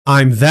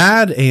I'm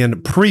Vadd,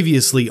 and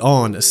previously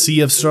on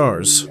Sea of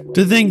Stars.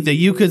 To think that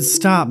you could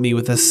stop me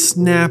with a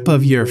snap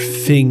of your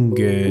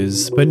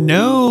fingers, but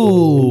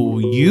no,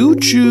 you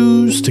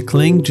choose to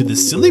cling to the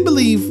silly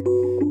belief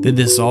that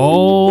this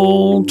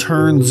all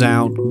turns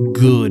out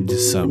good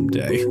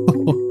someday.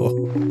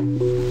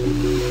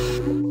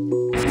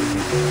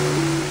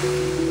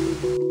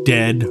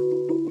 Dead.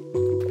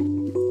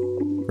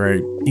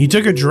 Right. He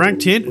took a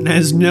direct hit and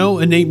has no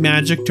innate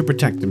magic to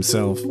protect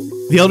himself.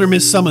 The Elder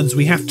Mist summons,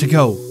 we have to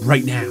go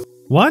right now.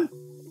 What?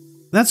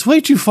 That's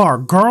way too far.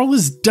 Garl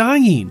is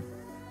dying.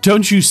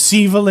 Don't you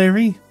see,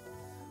 Valeri?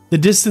 The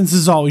distance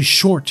is always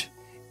short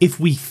if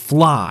we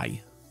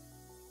fly.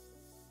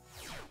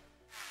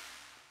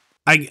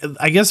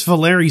 I guess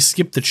Valeri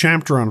skipped the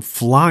chapter on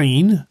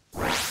flying.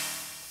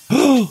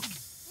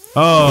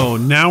 Oh,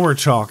 now we're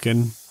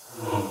talking.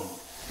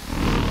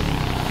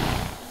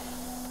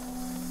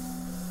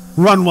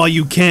 Run while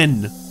you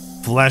can,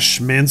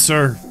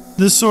 Fleshmancer.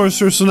 The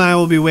sorceress and I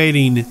will be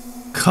waiting.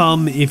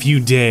 Come if you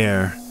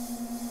dare.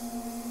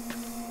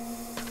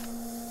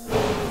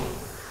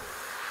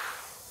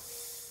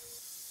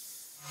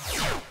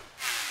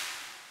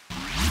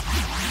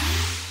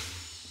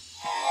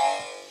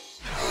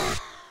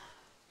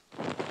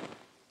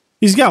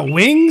 He's got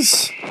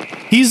wings?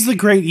 He's the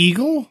great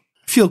eagle?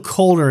 I feel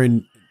colder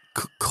and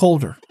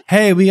colder.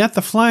 Hey, we got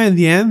the fly in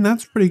the end.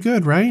 That's pretty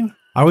good, right?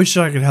 I wish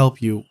I could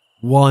help you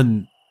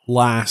one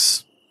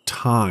last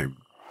time.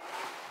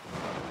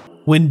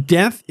 When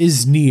death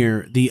is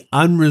near, the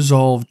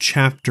unresolved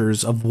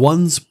chapters of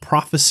one's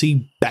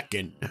prophecy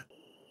beckon.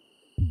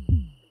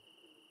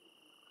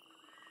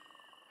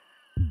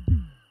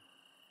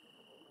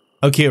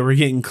 Okay, we're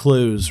getting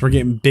clues. We're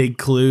getting big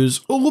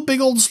clues. Oh, big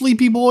old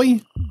sleepy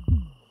boy.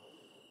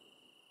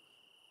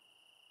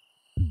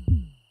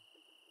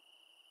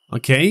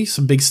 Okay,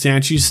 some big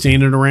statues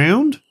standing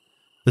around.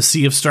 The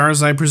Sea of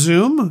Stars, I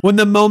presume. When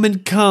the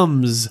moment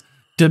comes,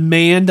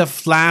 demand a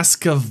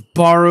flask of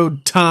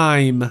borrowed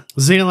time.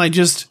 Zale, I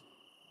just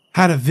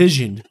had a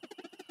vision.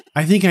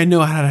 I think I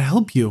know how to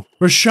help you.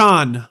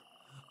 Rashan,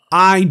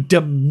 I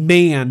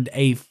demand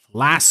a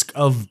flask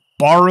of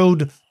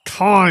borrowed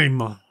time.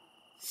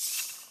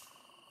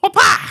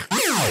 Opa!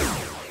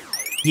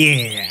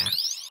 Yeah.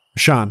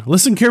 Rashan,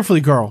 listen carefully,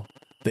 girl.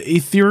 The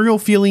ethereal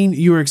feeling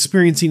you are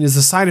experiencing is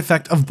a side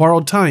effect of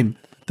borrowed time.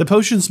 The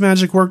potion's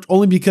magic worked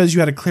only because you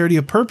had a clarity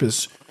of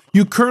purpose.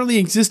 You currently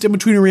exist in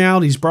between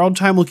realities. Borrowed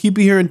time will keep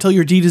you here until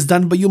your deed is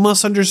done, but you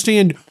must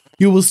understand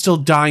you will still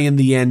die in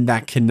the end.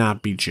 That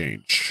cannot be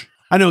changed.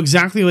 I know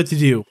exactly what to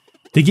do.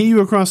 To get you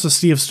across the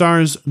Sea of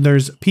Stars,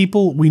 there's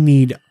people we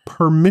need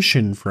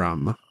permission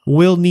from.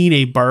 We'll need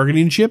a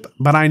bargaining chip,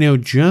 but I know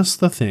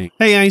just the thing.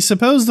 Hey, I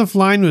suppose the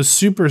flying was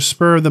super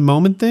spur of the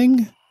moment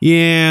thing?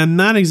 Yeah,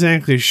 not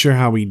exactly sure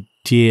how we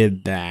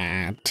did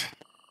that.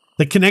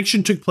 The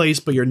connection took place,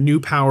 but your new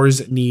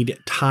powers need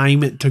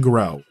time to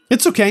grow.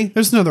 It's okay,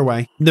 there's another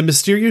way. The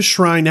mysterious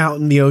shrine out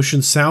in the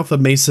ocean south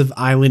of Massive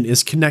Island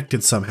is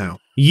connected somehow.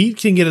 Yeet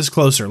can get us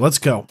closer, let's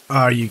go.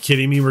 Are you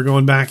kidding me? We're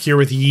going back here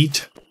with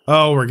Yeet?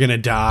 Oh, we're gonna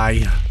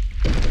die.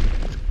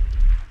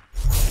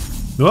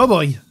 Oh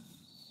boy.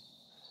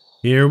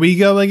 Here we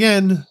go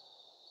again.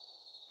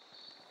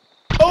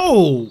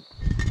 Oh!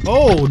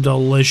 Oh,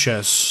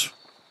 delicious.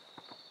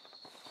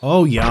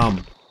 Oh,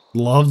 yum.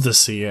 Love to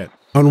see it.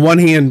 On one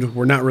hand,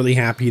 we're not really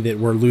happy that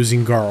we're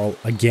losing Garl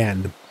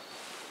again.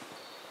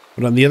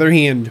 But on the other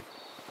hand,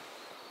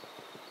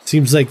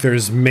 seems like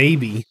there's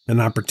maybe an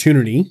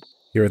opportunity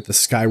here at the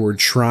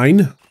Skyward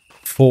Shrine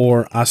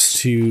for us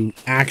to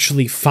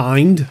actually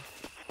find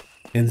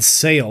and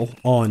sail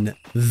on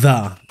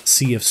the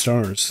Sea of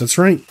Stars. That's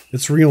right.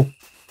 It's real.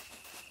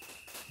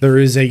 There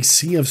is a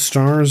Sea of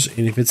Stars,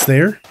 and if it's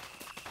there,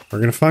 we're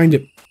going to find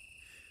it.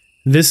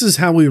 This is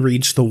how we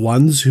reach the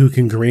ones who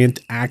can grant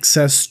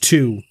access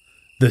to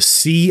the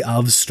Sea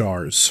of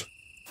Stars.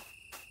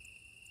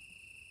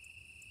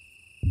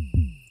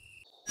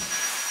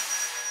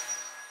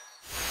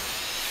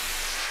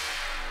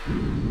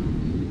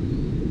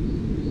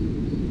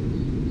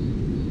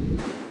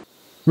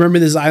 Remember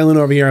this island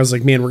over here? I was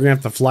like, man, we're gonna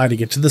have to fly to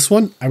get to this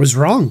one. I was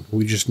wrong.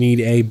 We just need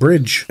a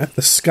bridge. At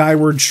the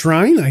Skyward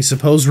Shrine, I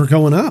suppose we're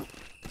going up.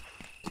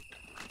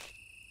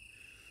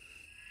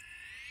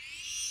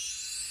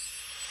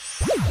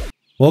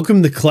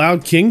 Welcome to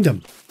Cloud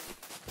Kingdom.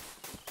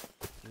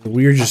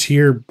 We're just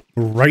here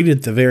right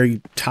at the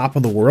very top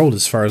of the world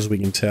as far as we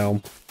can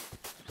tell.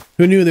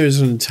 Who knew there's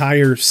an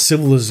entire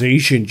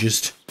civilization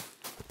just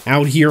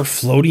out here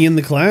floating in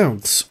the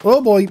clouds? Oh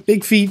boy,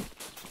 big feet.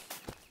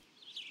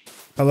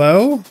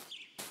 Hello?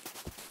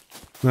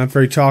 Not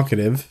very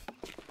talkative.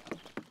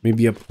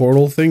 Maybe a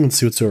portal thing? Let's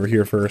see what's over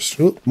here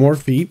first. Oh, more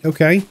feet.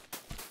 Okay.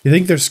 You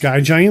think they're sky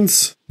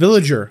giants?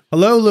 Villager.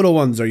 Hello, little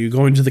ones. Are you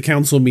going to the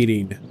council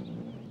meeting?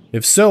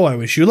 If so, I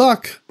wish you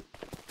luck.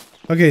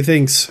 Okay,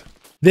 thanks.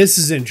 This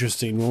is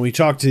interesting. When we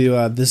talk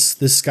to this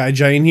sky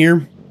giant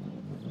here.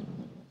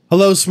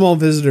 Hello, small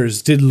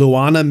visitors. Did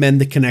Luana mend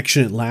the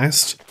connection at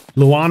last?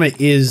 Luana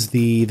is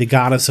the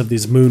goddess of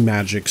these moon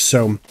magic,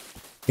 so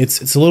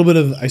It's a little bit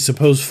of, I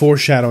suppose,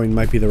 foreshadowing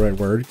might be the right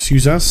word.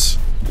 Excuse us.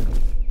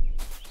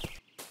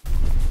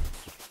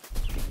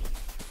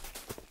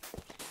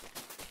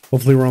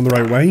 Hopefully we're on the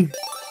right way.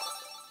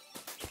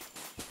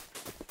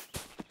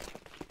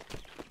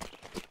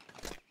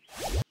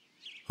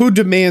 Who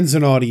demands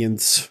an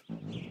audience?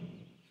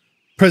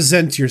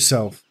 Present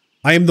yourself.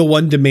 I am the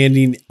one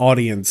demanding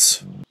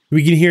audience.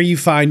 We can hear you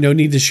fine, no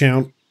need to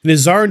shout. It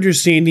is our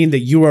understanding that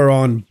you are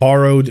on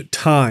borrowed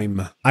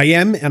time. I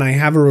am, and I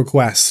have a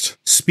request.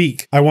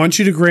 Speak. I want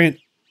you to grant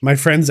my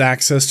friends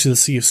access to the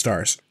Sea of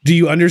Stars. Do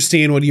you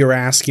understand what you are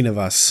asking of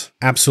us?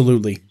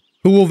 Absolutely.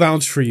 Who will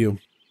vouch for you?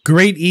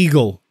 Great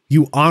Eagle,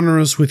 you honor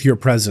us with your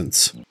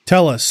presence.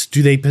 Tell us,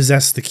 do they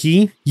possess the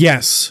key?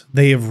 Yes,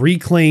 they have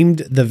reclaimed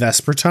the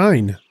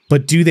Vespertine.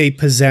 But do they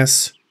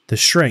possess the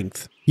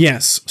strength?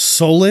 Yes,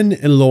 Solon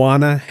and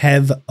Loana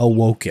have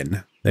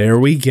awoken. There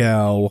we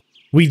go.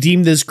 We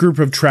deem this group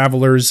of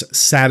travelers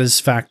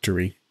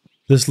satisfactory.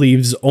 This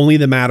leaves only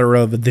the matter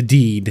of the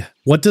deed.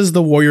 What does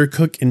the warrior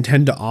cook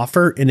intend to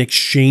offer in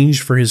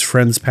exchange for his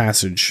friend's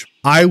passage?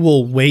 I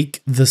will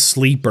wake the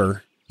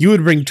sleeper. You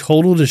would bring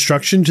total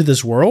destruction to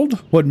this world?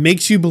 What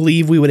makes you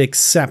believe we would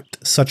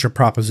accept such a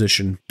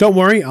proposition? Don't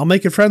worry, I'll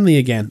make it friendly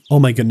again. Oh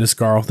my goodness,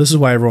 Garl, this is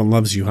why everyone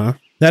loves you, huh?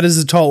 That is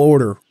a tall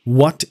order.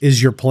 What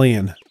is your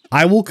plan?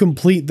 I will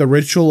complete the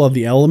ritual of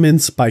the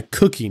elements by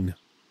cooking.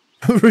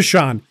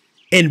 Rashawn.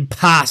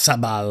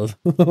 Impossible.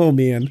 Oh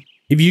man.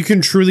 If you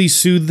can truly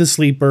soothe the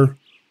sleeper,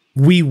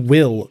 we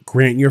will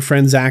grant your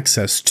friends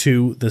access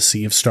to the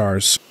Sea of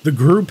Stars. The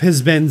group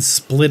has been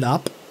split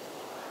up,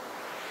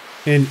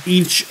 and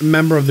each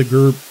member of the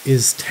group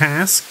is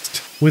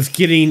tasked with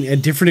getting a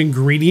different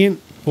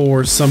ingredient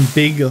for some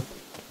big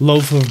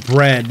loaf of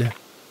bread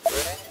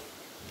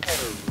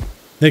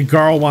that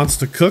Garl wants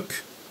to cook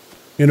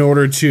in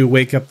order to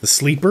wake up the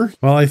sleeper.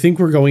 Well, I think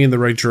we're going in the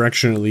right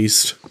direction at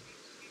least.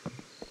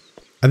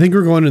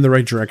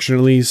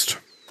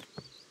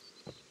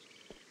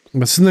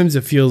 But sometimes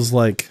it feels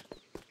like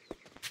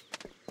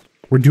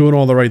we're doing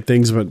all the right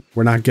things, but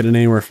we're not getting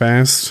anywhere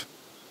fast.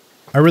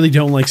 I really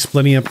don't like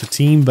splitting up the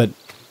team, but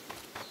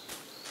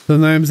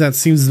sometimes that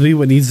seems to be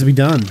what needs to be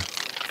done.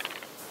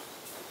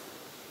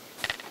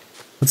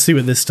 Let's see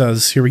what this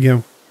does. Here we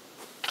go.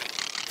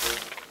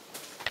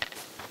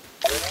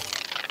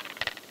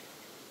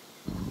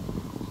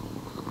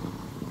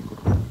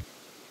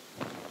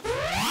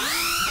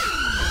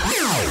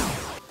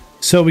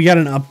 So we got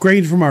an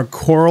upgrade from our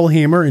coral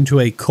hammer into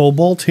a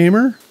cobalt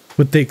hammer.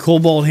 With the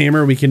cobalt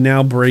hammer, we can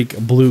now break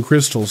blue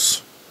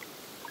crystals.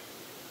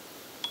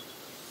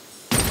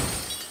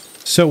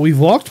 So we've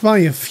walked by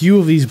a few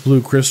of these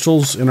blue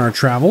crystals in our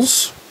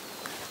travels.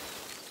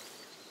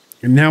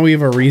 And now we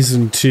have a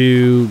reason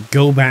to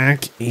go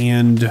back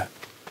and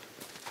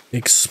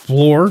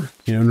explore,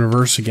 in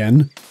reverse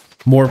again,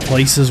 more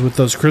places with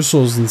those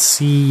crystals and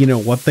see,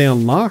 what they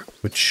unlock,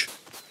 which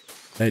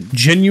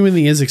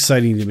genuinely is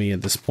exciting to me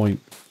at this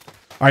point.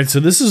 All right, so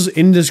this is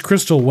in this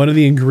crystal, one of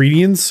the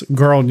ingredients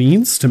Garl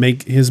needs to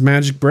make his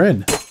magic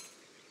bread.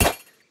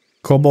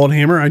 Cobalt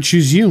hammer, I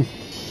choose you.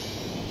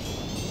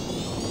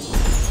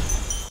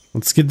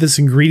 Let's get this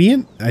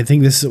ingredient. I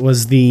think this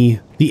was the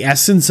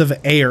essence of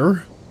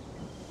air.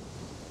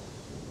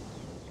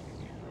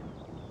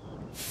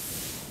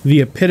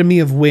 The epitome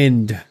of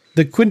wind.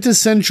 The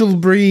quintessential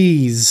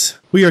breeze.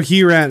 We are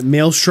here at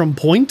Maelstrom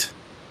Point.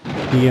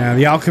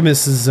 The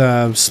alchemist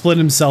has split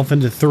himself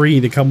into 3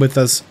 to come with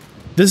us.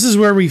 This is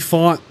where we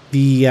fought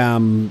the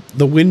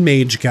wind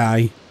mage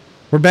guy.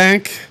 We're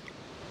back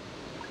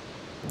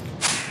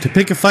to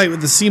pick a fight with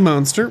the sea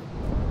monster.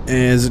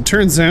 As it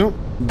turns out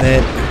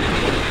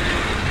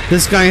that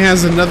this guy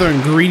has another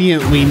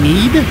ingredient we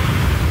need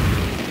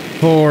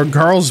for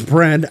Garl's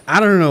bread. I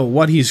don't know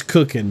what he's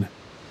cooking,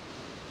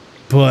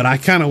 but I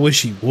kind of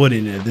wish he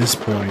wouldn't at this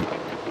point.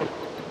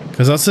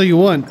 Because I'll tell you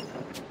what,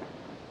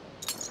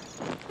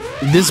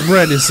 this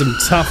bread is some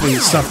tough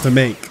stuff to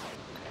make.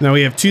 Now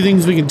we have 2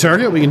 things we can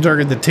target. We can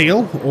target the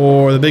tail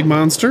or the big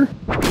monster.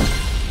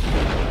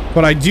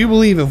 But I do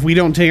believe if we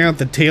don't take out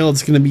the tail,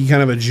 it's going to be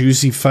kind of a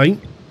juicy fight.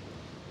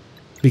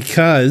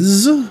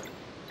 Because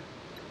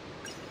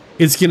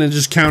it's going to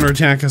just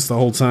counterattack us the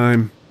whole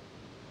time.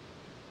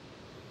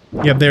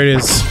 Yep, there it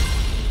is.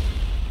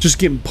 Just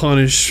getting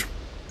punished.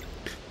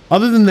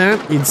 Other than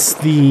that, it's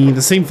the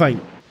same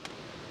fight.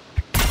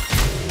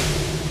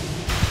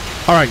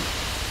 Alright.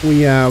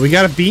 We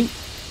got a beat.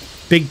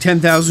 Big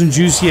 10,000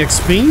 juicy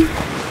XP.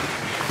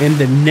 And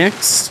the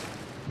next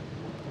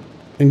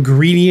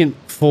ingredient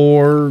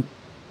for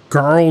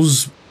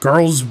Garl's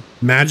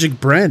magic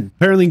bread.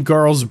 Apparently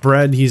Garl's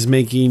bread he's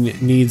making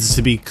needs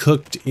to be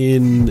cooked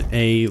in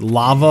a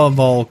lava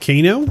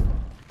volcano.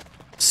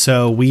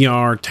 So we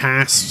are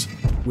tasked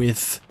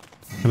with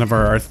kind of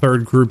our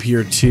 3rd group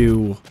here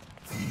to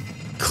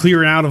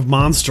clear out of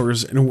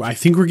monsters. And I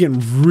think we're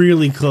getting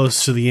really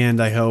close to the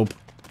end, I hope.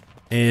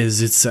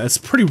 It's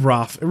pretty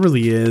rough. It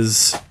really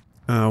is.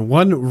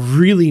 One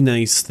really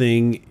nice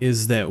thing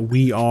is that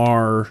we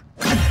are...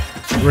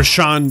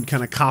 Rashawn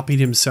kind of copied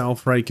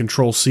himself, right?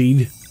 Control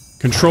V.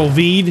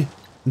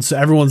 And so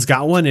everyone's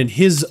got one, and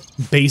his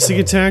basic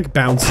attack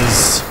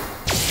bounces,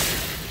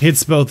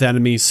 hits both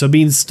enemies. So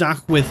being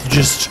stuck with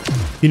just,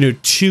 you know,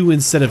 2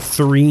 instead of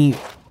 3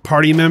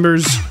 party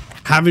members,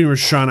 having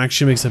Rashawn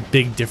actually makes a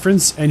big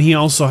difference. And he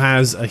also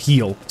has a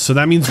heal. So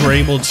that means we're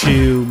able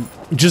to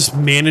just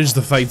manage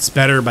the fights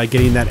better by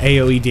getting that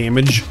AoE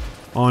damage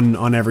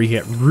on every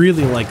hit.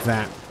 Really like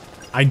that.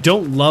 I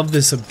don't love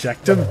this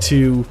objective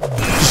to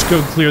just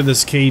go clear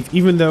this cave,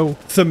 even though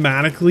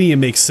thematically it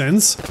makes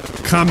sense.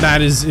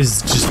 Combat is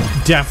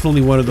just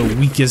definitely one of the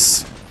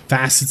weakest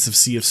facets of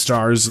Sea of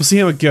Stars. We'll see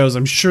how it goes.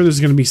 I'm sure there's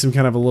going to be some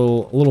kind of a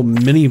little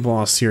mini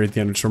boss here at the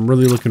end, which I'm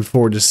really looking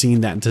forward to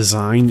seeing that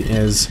design,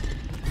 as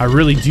I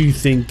really do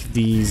think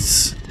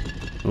these...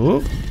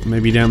 Oh,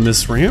 maybe down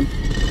this ramp.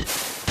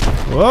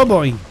 Oh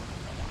boy.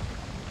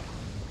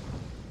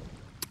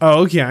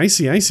 Oh, okay, I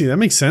see. That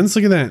makes sense.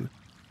 Look at that.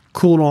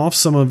 Cooled off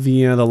some of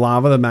the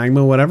lava, the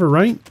magma, whatever,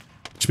 right?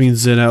 Which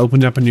means it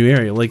opened up a new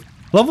area. Like,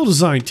 level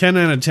design, 10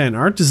 out of 10.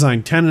 Art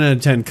design, 10 out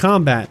of 10.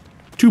 Combat,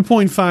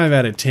 2.5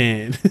 out of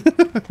 10.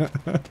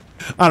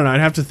 I don't know. I'd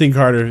have to think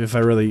harder if I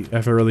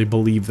really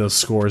believe those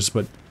scores.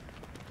 But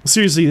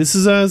seriously, this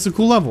is it's a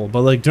cool level.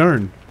 But like,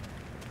 darn,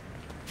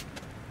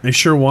 I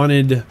sure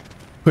wanted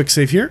quick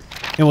save here,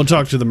 and we'll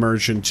talk to the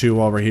merchant too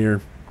while we're here.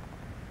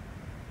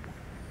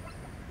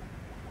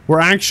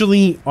 We're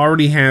actually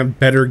already have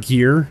better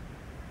gear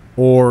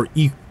or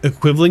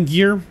equivalent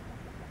gear,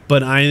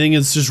 but I think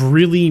it's just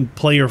really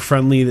player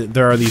friendly that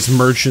there are these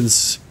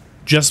merchants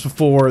just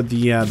before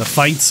the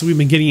fights we've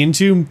been getting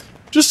into,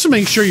 just to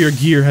make sure your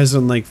gear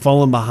hasn't like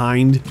fallen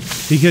behind,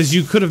 because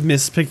you could have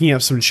missed picking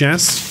up some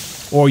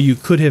chests, or you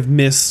could have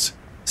missed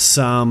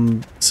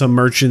some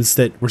merchants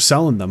that were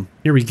selling them.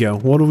 Here we go.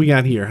 What do we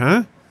got here,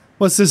 huh?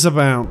 What's this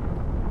about?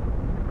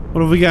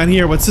 What have we got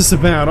here? What's this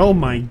about? Oh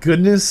my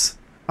goodness.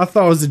 I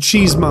thought it was a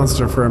cheese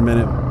monster for a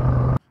minute.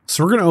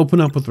 So we're going to open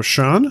up with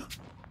Rashawn,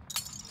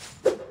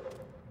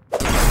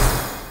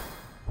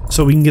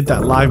 so we can get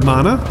that live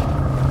mana.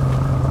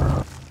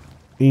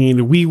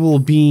 And we will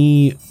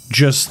be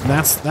just...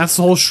 That's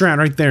the whole strat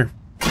right there.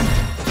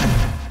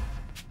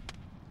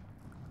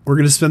 We're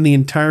going to spend the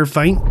entire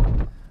fight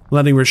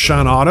letting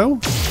Rashawn auto,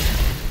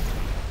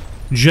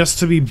 just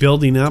to be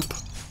building up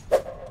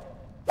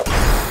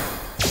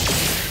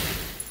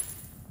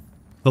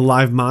the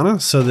live mana,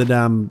 so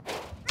that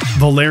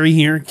Valeri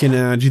here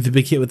can do the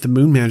big hit with the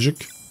moon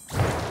magic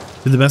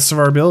to the best of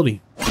our ability.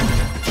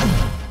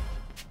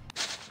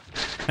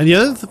 And the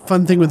other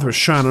fun thing with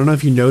Rashawn, I don't know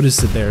if you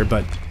noticed it there,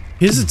 but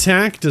his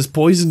attack does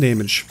poison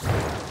damage.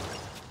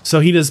 So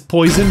he does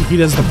poison, he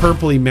does the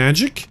purpley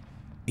magic,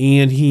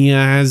 and he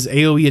has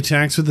AoE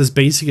attacks with his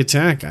basic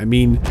attack. I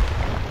mean,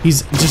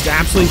 he's just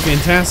absolutely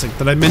fantastic.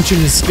 Did I mention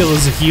his skill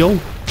as a heal?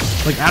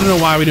 Like, I don't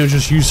know why we don't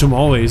just use him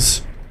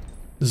always.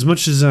 As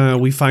much as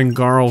we find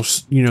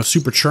Garl, you know,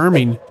 super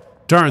charming,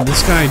 darn,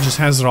 this guy just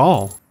has it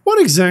all. What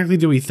exactly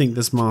do we think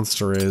this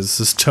monster is?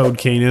 This Toad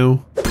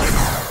Kano?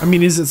 I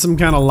mean, is it some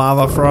kind of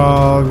lava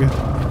frog?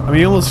 I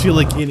mean, I almost feel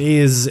like it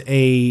is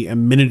a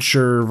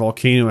miniature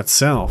volcano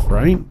itself,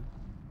 right?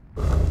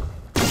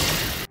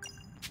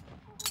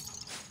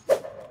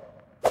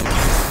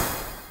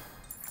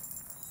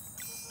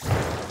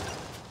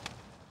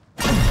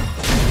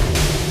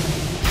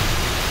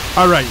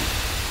 Alright.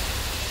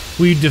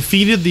 We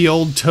defeated the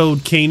old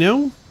Toad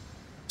Kano,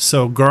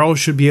 so Garl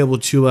should be able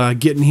to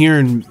get in here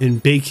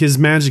and bake his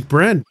magic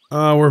bread.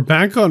 We're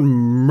back on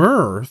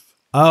Mirth.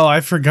 Oh,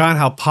 I forgot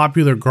how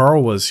popular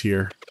Garl was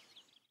here.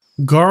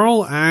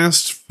 Garl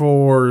asked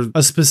for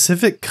a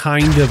specific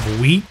kind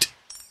of wheat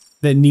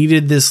that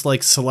needed this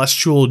like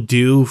celestial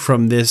dew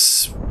from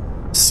this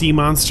sea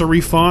monster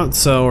we fought,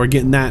 so we're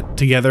getting that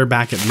together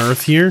back at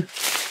Mirth here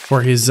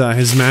for his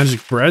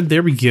magic bread.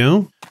 There we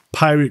go.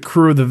 Pirate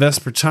crew of the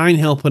Vespertine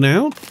helping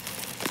out.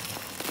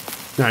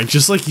 Alright,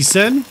 just like he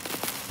said,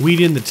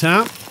 wheat in the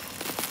top.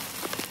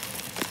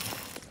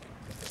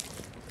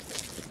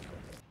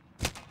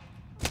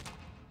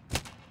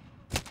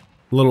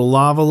 Little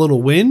lava,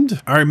 little wind.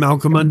 Alright,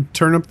 Malcolm,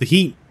 turn up the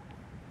heat.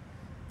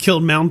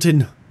 Killed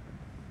mountain.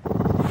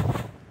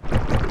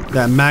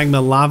 That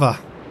magma lava.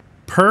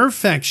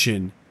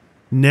 Perfection.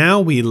 Now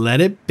we let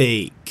it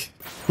bake.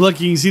 Look,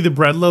 you can see the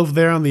bread loaf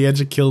there on the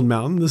edge of Killed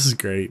Mountain. This is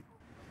great.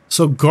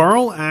 So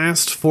Garl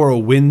asked for a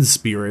wind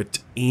spirit,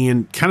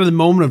 and kind of the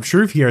moment of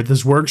truth here, if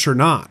this works or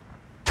not.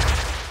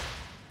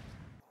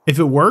 If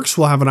it works,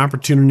 we'll have an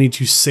opportunity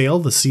to sail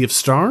the Sea of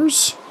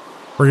Stars.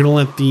 We're going to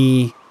let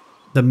the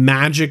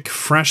magic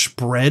fresh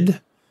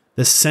bread,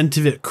 the scent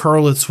of it,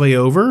 curl its way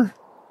over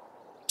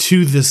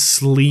to the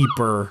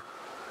sleeper.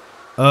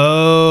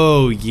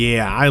 Oh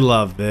yeah, I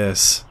love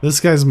this.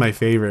 This guy's my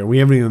favorite. We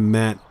haven't even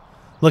met.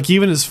 Look,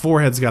 even his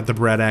forehead's got the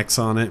bread X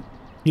on it.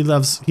 He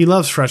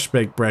loves fresh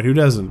baked bread. Who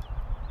doesn't?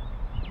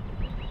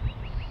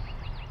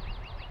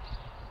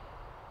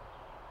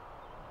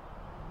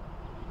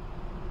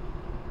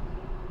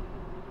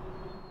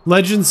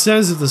 Legend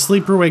says if the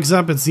sleeper wakes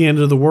up, it's the end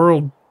of the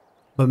world.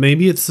 but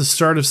maybe it's the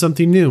start of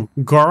something new.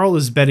 Garl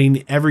is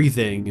betting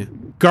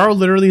everything. Garl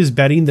literally is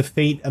betting the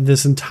fate of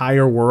this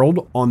entire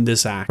world on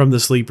this act. From the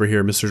sleeper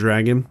here, Mr.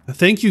 Dragon.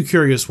 Thank you,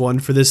 Curious One,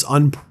 for this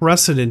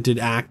unprecedented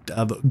act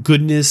of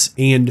goodness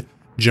and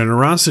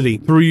generosity.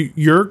 Through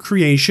your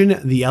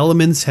creation, the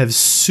elements have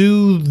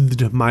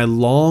soothed my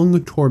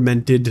long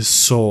tormented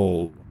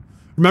soul.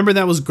 Remember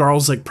that was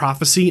Garl's like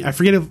prophecy? I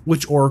forget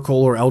which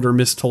oracle or elder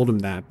mist told him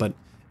that, but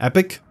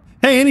epic.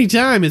 Hey,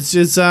 anytime. It's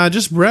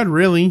just bread,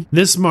 really.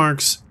 This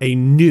marks a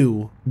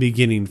new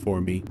beginning for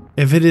me.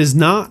 If it is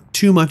not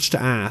too much to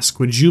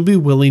ask, would you be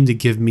willing to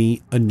give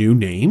me a new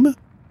name?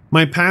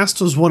 My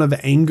past was one of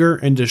anger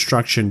and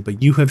destruction,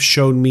 but you have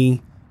shown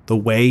me the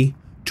way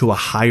to a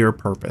higher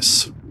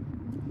purpose.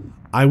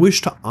 I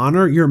wish to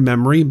honor your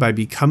memory by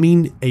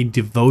becoming a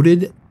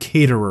devoted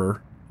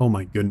caterer. Oh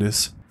my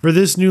goodness. For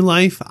this new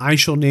life, I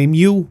shall name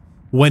you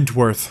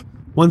Wentworth.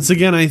 Once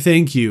again, I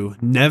thank you.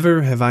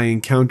 Never have I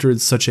encountered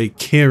such a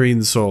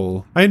caring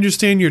soul. I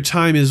understand your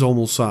time is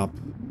almost up.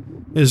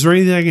 Is there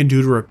anything I can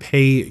do to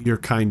repay your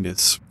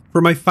kindness?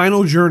 For my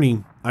final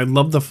journey, I'd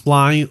love to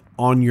fly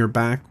on your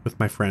back with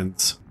my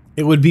friends.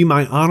 It would be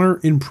my honor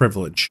and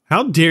privilege.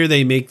 How dare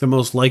they make the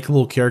most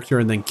likable character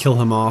and then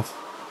kill him off?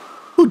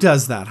 Who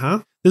does that,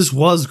 huh? This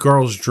was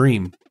Garl's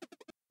dream.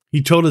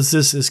 He told us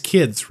this as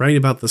kids, right?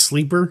 About the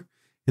sleeper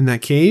in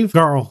that cave?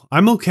 Garl,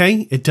 I'm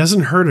okay. It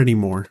doesn't hurt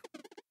anymore.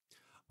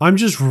 I'm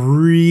just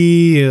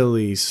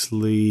really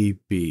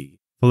sleepy.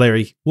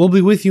 Valeri, we'll be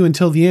with you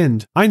until the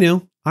end. I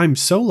know. I'm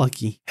so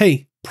lucky.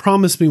 Hey,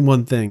 promise me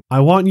one thing.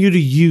 I want you to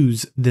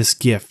use this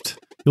gift.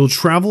 You'll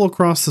travel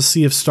across the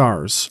Sea of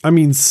Stars. I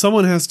mean,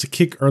 someone has to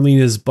kick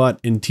Erlena's butt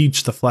and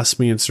teach the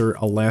Fleshmancer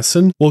a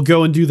lesson. We'll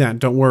go and do that.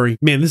 Don't worry.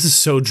 Man, this is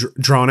so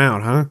drawn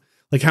out, huh?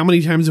 Like, how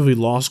many times have we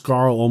lost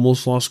Garl,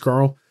 almost lost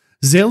Garl?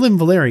 Zale and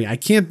Valeri, I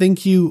can't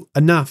thank you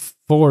enough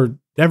for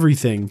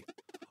everything.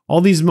 All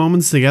these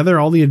moments together,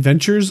 all the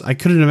adventures, I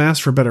couldn't have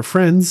asked for better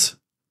friends.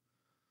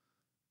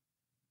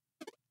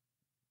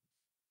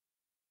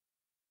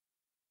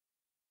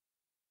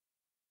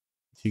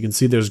 You can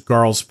see there's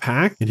Garl's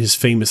pack and his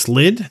famous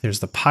lid.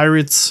 There's the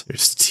pirates.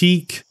 There's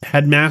Teak,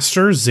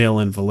 Headmaster, Zale,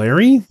 and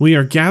Valeri. We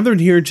are gathered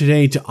here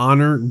today to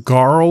honor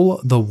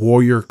Garl, the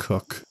warrior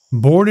cook.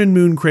 Born in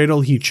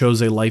Mooncradle, he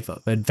chose a life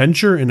of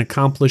adventure and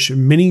accomplished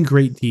many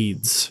great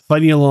deeds,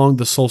 fighting along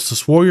the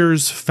Solstice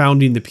Warriors,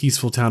 founding the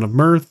peaceful town of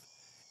Mirth,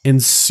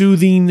 and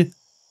soothing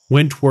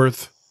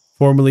Wentworth,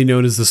 formerly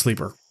known as the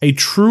Sleeper. A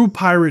true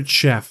pirate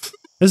chef.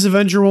 This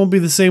adventure won't be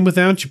the same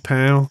without you,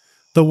 pal.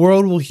 The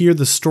world will hear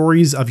the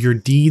stories of your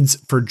deeds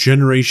for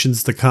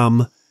generations to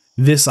come.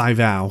 This I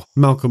vow.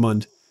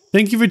 Malcolmund.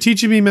 Thank you for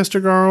teaching me, Mr.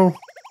 Garl.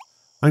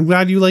 I'm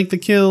glad you like the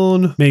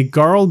kiln. May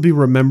Garl be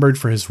remembered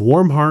for his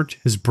warm heart,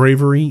 his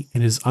bravery,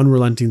 and his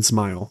unrelenting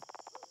smile.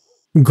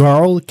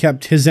 Garl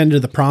kept his end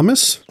of the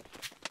promise.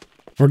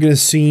 We're going to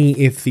see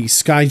if the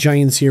Sky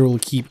Giants here will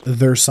keep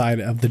their side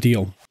of the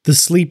deal. The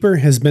sleeper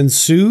has been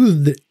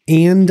soothed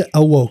and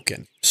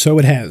awoken. So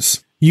it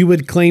has. You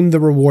would claim the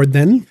reward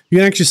then. You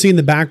can actually see in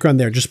the background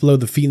there, just below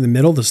the feet in the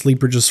middle, the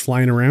sleeper just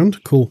flying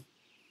around. Cool.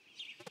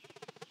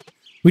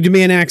 We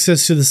demand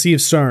access to the Sea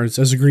of Stars,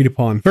 as agreed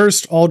upon.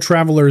 First, all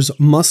travelers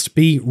must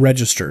be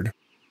registered.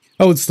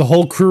 Oh, it's the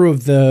whole crew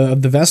of the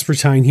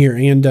Vespertine here,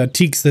 and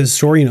Teak's the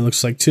historian, it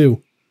looks like,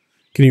 too.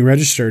 Getting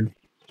registered.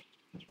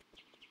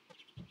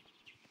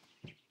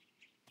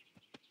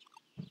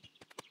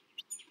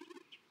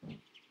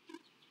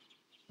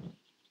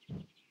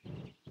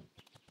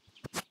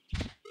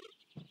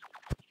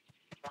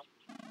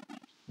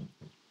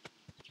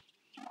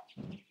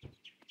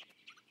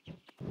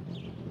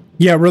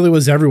 Yeah, it really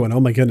was everyone. Oh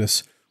my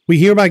goodness. We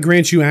hereby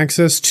grant you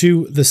access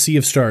to the Sea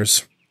of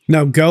Stars.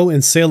 Now go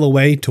and sail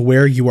away to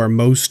where you are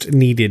most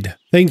needed.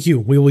 Thank you.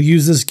 We will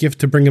use this gift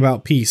to bring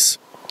about peace.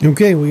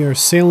 Okay, we are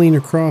sailing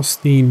across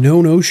the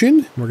known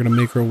ocean. We're going to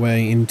make our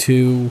way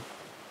into,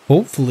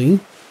 hopefully,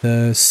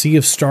 the Sea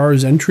of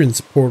Stars entrance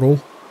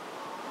portal.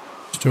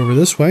 Just over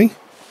this way.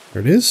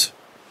 There it is.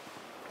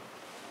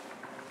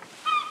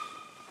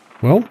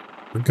 Well,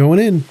 we're going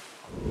in.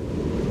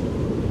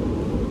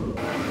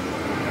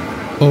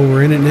 Oh,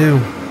 we're in it now.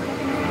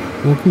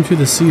 Welcome to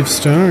the Sea of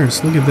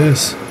Stars. Look at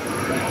this.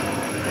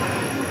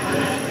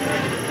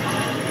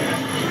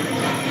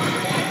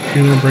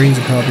 And our brains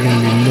are probably going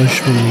to be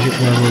mush when we get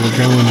wherever we're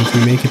going if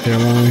we make it there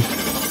alive.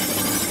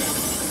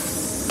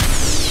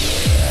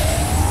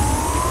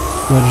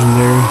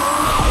 Legendary.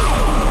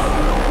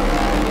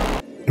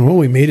 Well,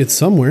 we made it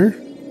somewhere.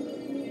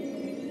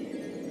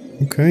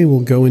 Okay,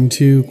 we'll go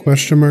into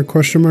question mark,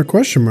 question mark,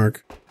 question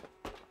mark.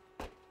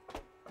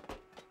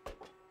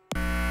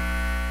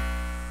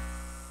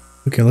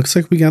 Okay, looks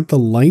like we got the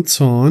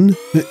lights on.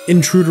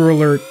 Intruder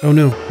alert. Oh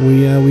no,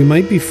 we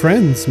might be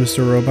friends,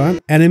 Mr.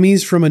 Robot.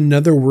 Enemies from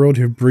another world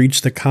have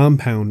breached the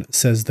compound,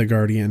 says the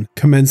Guardian.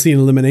 Commencing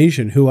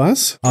elimination. Who,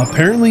 us?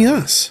 Apparently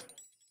us.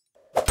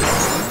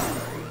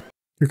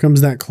 Here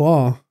comes that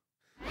claw.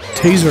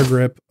 Taser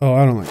grip. Oh,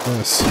 I don't like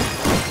this.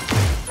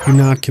 Do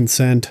not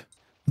consent.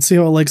 Let's see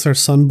how it likes our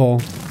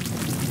sunball.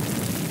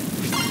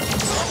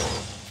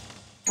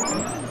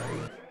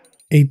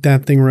 Ate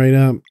that thing right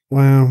up.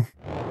 Wow.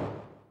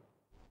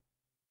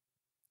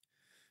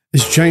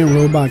 This giant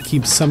robot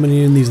keeps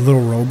summoning in these little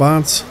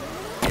robots,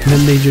 and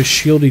then they just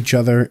shield each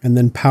other and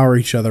then power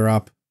each other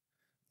up.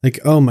 Like,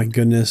 oh my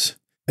goodness.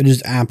 I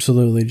just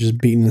absolutely just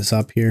beating this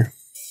up here.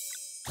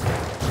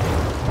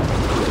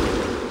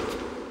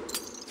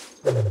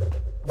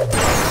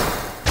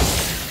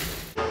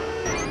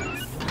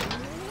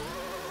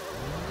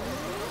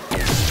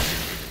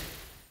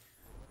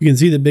 You can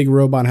see the big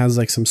robot has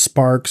like some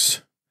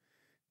sparks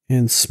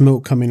and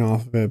smoke coming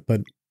off of it,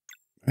 but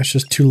that's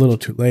just too little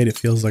too late, it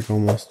feels like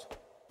almost.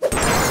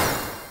 Because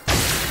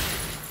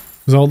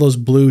all those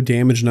blue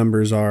damage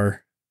numbers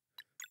are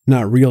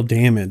not real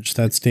damage.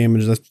 That's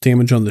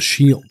damage on the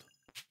shield.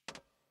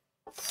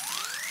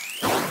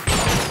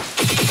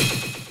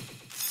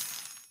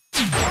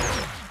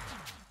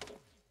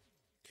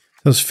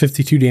 That was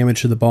 52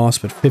 damage to the boss,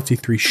 but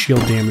 53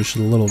 shield damage to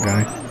the little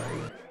guy.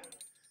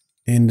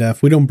 And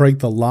if we don't break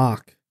the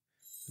lock,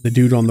 the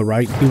dude on the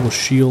right, he will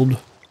shield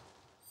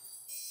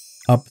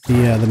up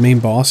the main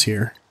boss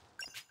here.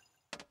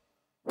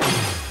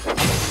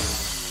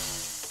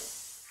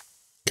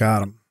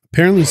 Got him.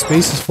 Apparently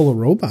space is full of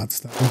robots,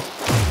 though.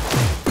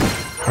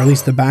 Or at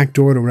least the back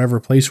door to whatever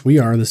place we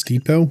are, this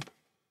depot.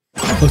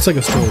 Looks like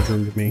a storage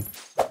room to me.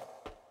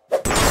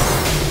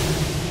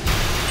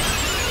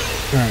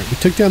 Alright, we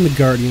took down the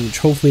Guardian, which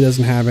hopefully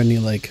doesn't have any,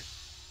 like,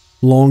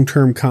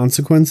 long-term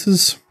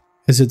consequences,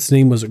 as its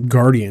name was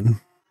Guardian.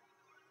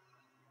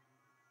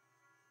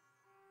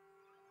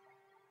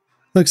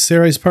 Look,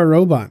 Sarai's part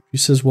robot. She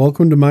says,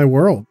 welcome to my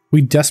world.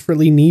 We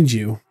desperately need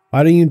you.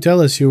 Why didn't you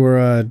tell us you were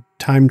a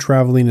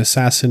time-traveling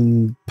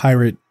assassin,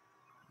 pirate,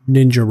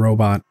 ninja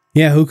robot?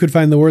 Yeah, who could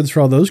find the words for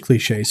all those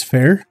cliches?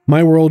 Fair?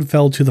 My world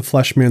fell to the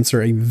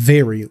Fleshmancer a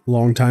very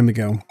long time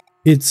ago.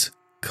 It's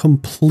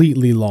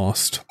completely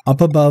lost.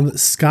 Up above,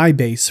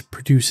 Skybase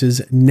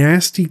produces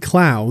nasty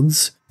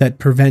clouds that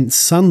prevent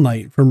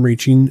sunlight from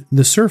reaching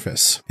the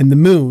surface. And the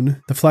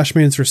moon, the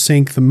Fleshmancer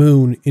sank the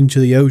moon into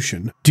the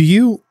ocean. Do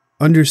you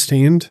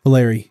understand,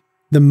 Valeri?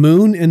 The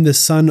moon and the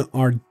sun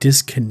are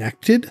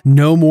disconnected.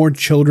 No more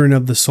children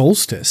of the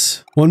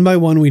solstice. One by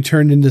one, we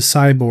turned into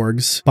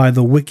cyborgs by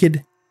the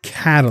wicked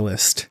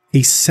Catalyst,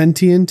 a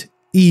sentient,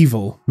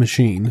 evil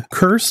machine.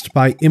 Cursed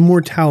by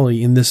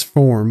immortality in this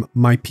form,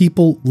 my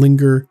people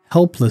linger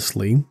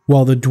helplessly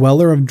while the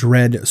Dweller of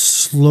Dread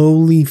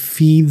slowly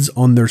feeds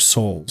on their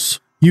souls.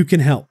 You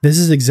can help. This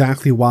is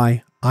exactly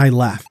why I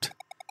left.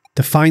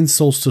 To find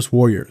Solstice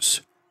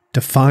Warriors.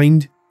 To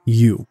find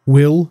you.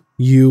 Will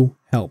you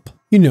help?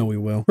 You know we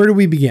will. Where do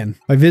we begin?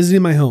 By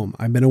visiting my home.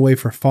 I've been away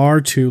for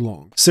far too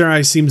long.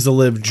 Sarai seems to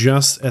live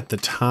just at the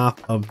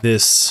top of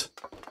this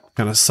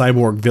kind of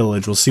cyborg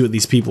village. We'll see what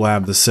these people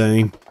have to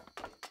say.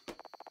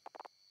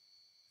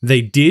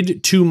 They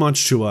did too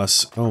much to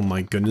us. Oh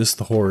my goodness,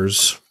 the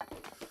horrors.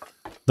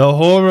 The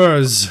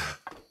horrors!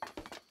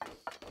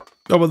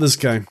 How about this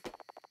guy?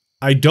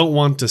 I don't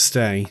want to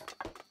stay.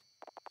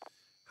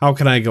 How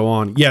can I go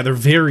on? Yeah, they're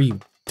very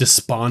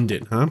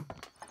despondent, huh?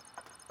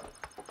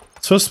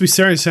 It's supposed to be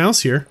Sarai's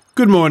house here.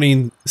 Good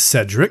morning,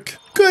 Cedric.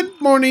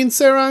 Good morning,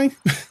 Sarai.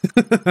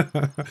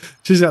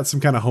 She's got some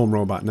kind of home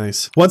robot.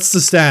 Nice. What's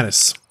the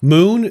status?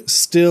 Moon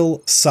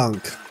still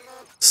sunk.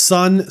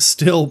 Sun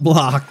still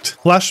blocked.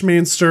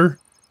 Fleshmancer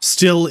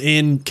still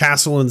in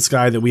castle in the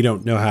sky that we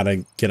don't know how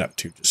to get up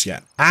to just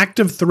yet.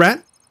 Active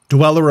threat,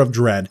 Dweller of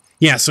Dread.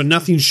 Yeah, so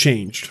nothing's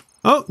changed.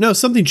 Oh, no,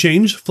 something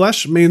changed.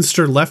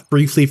 Fleshmancer left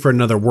briefly for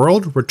another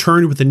world,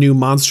 returned with a new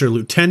monster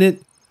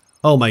lieutenant.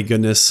 Oh my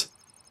goodness.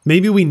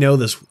 Maybe we know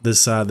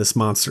this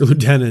monster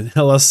lieutenant,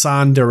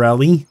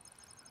 Helisandarelli.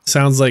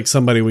 Sounds like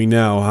somebody we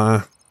know,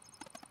 huh?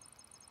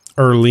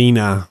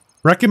 Erlina.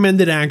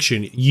 Recommended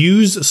action.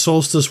 Use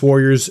Solstice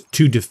Warriors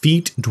to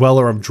defeat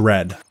Dweller of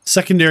Dread.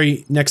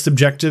 Secondary next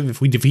objective,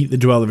 if we defeat the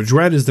Dweller of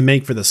Dread, is to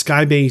make for the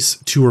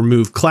Skybase to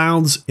remove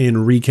clouds and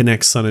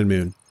reconnect Sun and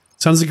Moon.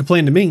 Sounds like a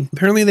plan to me.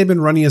 Apparently they've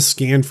been running a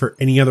scan for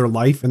any other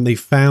life and they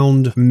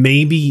found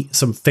maybe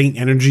some faint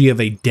energy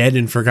of a dead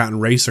and forgotten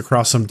race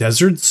across some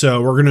desert.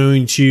 So we're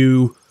going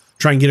to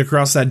try and get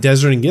across that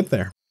desert and get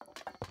there.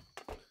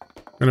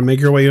 We're going to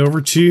make our way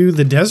over to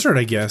the desert,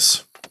 I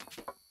guess.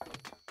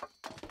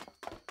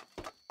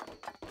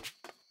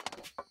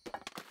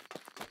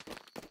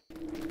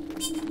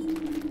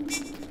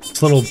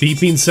 This little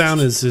beeping sound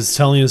is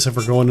telling us if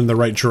we're going in the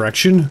right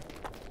direction.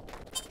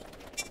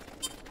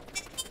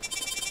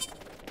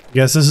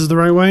 Guess this is the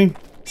right way?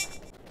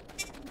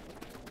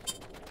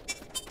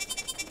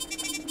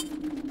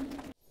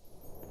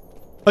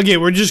 Okay,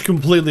 we're just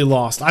completely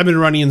lost. I've been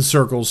running in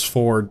circles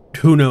for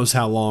who knows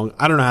how long.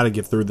 I don't know how to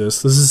get through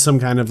this. This is some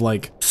kind of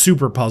like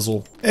super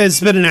puzzle. It's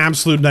been an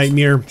absolute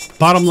nightmare.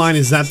 Bottom line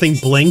is that thing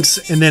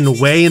blinks and then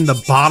way in the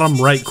bottom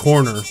right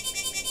corner,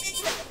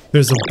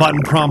 there's a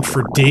button prompt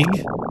for dig.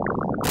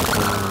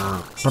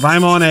 But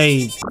I'm on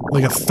a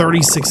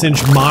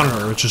 36-inch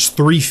monitor, which is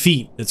 3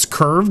 feet. It's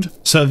curved.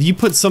 So if you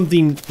put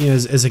something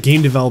as a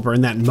game developer in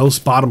that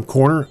most bottom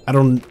corner, I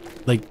don't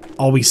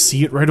always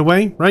see it right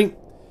away, right?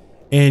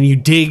 and you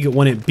dig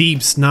when it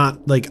beeps,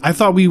 not like, I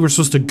thought we were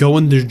supposed to go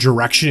in the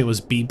direction it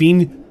was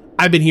beeping.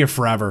 I've been here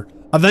forever.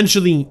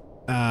 Eventually,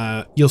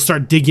 you'll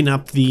start digging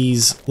up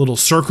these little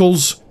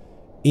circles,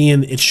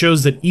 and it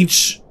shows that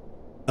each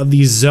of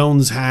these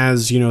zones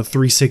has, you know,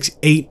 3, 6,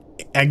 8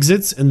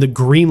 exits, and the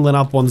green lit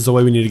up one's the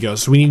way we need to go.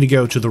 So we need to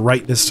go to the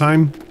right this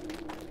time.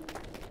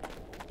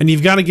 And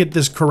you've got to get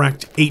this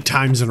correct 8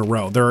 times in a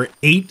row. There are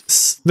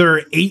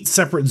 8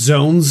 separate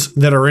zones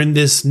that are in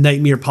this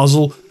nightmare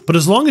puzzle, but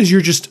as long as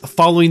you're just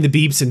following the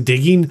beeps and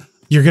digging,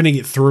 you're going to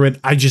get through it.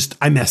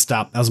 I messed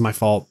up. That was my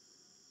fault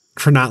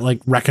for not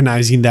like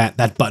recognizing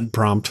that button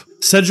prompt.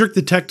 Cedric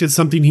detected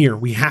something here.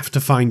 We have to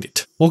find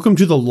it. Welcome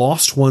to the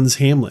Lost Ones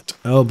Hamlet.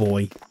 Oh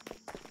boy.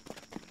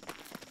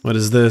 What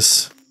is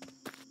this?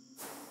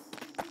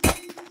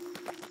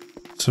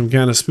 Some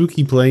kind of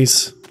spooky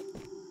place.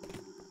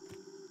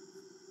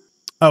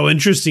 Oh,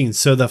 interesting.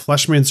 So the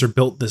Fleshmancer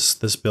built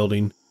this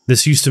building.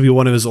 This used to be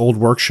one of his old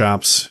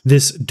workshops.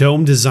 This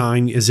dome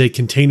design is a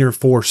container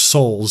for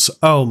souls.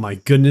 Oh my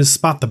goodness,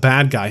 spot the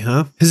bad guy,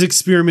 huh? His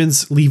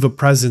experiments leave a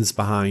presence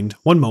behind.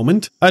 One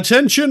moment.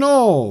 Attention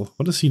all!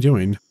 What is he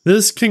doing?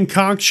 This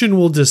concoction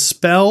will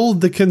dispel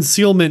the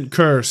concealment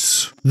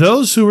curse.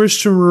 Those who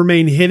wish to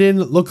remain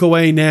hidden, look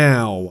away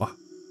now.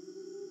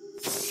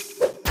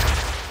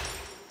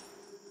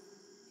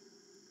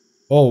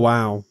 Oh,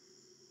 wow.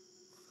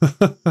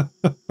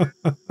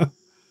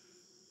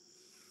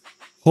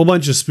 Whole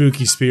bunch of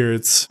spooky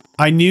spirits.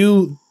 I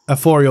knew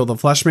Ephorial, the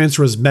Fleshmancer,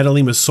 was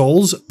meddling with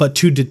souls, but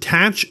to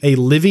detach a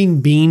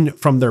living being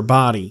from their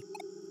body.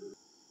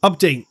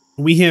 Update.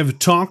 We have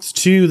talked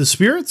to the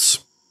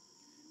spirits,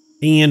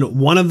 and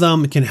one of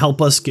them can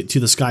help us get to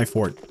the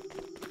Skyfort.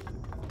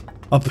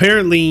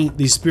 Apparently,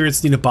 these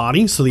spirits need a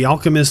body, so the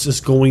alchemist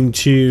is going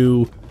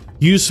to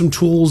use some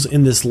tools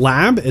in this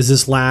lab, as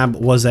this lab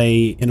was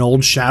an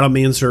old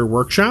Shadowmancer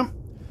workshop.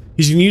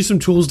 He's going to use some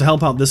tools to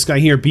help out this guy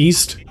here,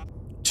 Beast,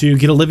 to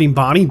get a living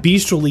body.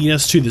 Beast will lead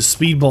us to the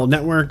Speedball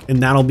Network,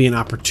 and that'll be an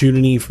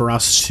opportunity for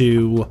us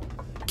to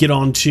get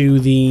onto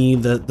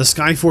the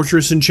Sky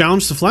Fortress and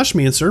challenge the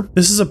Fleshmancer.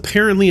 This is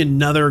apparently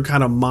another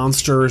kind of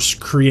monstrous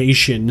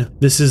creation.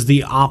 This is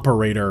the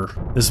Operator.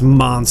 This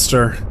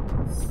monster.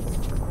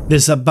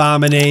 This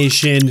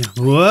abomination.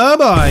 Whoa,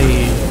 boy.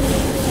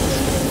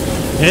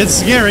 It's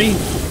scary.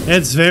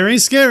 It's very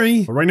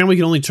scary. But right now we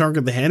can only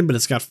target the head, but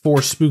it's got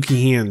 4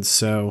 spooky hands,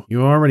 so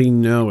you already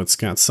know it's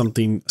got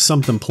something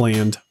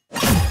planned.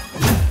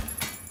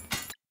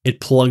 It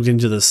plugged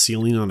into the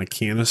ceiling on a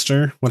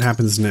canister. What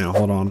happens now?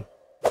 Hold on.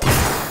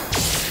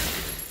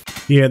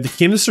 Yeah, the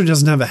canister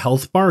doesn't have a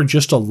health bar,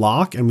 just a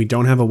lock, and we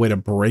don't have a way to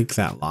break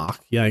that lock.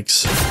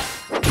 Yikes.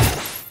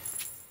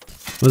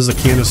 What does the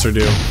canister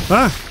do?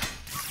 Ah!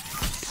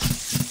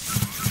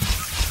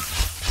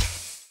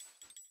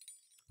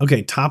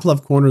 Okay, top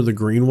left corner of the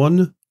green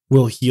one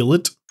will heal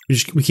it.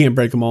 We can't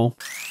break them all.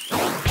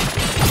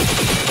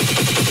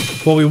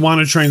 Well, we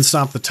want to try and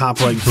stop the top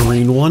right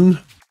green one,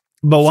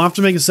 but we'll have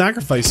to make a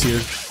sacrifice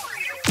here.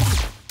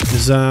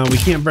 Because we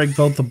can't break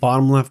both the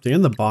bottom left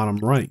and the bottom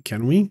right,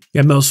 can we?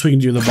 Yeah, most we can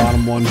do the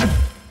bottom one.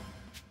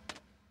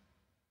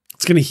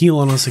 It's going to heal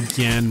on us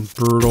again.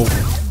 Brutal.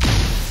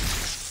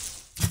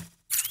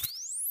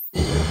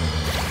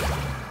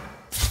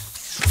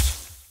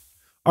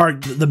 All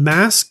right, the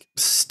mask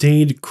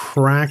stayed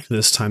cracked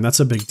this time. That's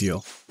a big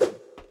deal.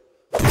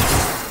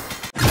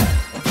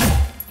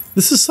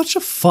 This is such a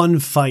fun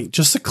fight.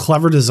 Just a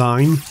clever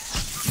design.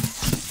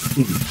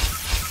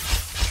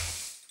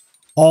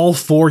 All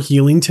 4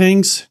 healing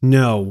tanks?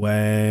 No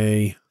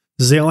way.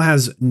 Zale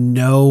has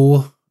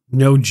no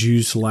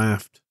juice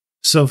left.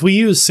 So if we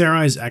use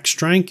Sarai's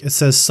X-Strike, it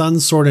says Sun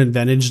Sword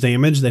Advantage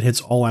damage that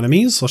hits all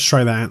enemies. Let's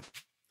try that.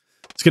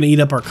 It's going to eat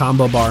up our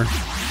combo bar.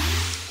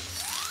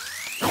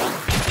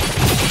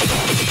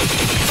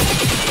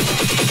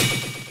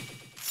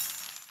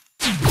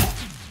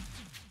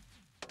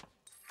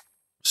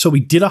 So we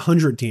did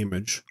 100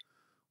 damage,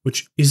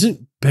 which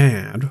isn't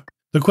bad.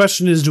 The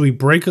question is, do we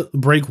break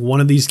one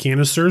of these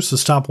canisters to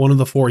stop one of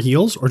the 4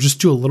 heals, or just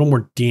do a little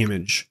more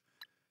damage?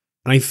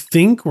 And I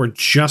think we're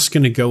just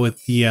going to go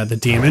with the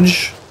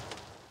damage.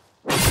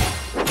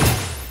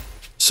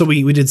 So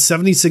we did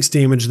 76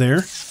 damage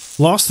there.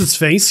 Lost its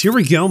face. Here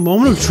we go.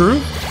 Moment of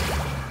truth.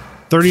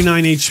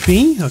 39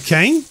 HP.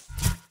 Okay.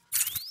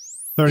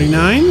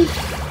 39.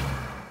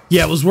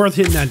 Yeah, it was worth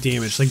hitting that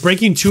damage. Like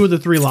breaking 2 of the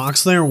 3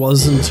 locks there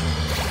wasn't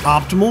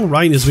optimal,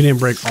 right? As we didn't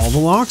break all the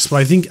locks, but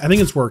I think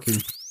it's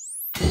working.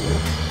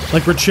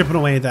 Like we're chipping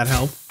away at that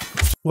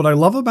health. What I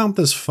love about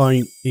this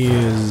fight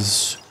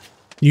is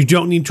you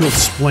don't need to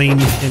explain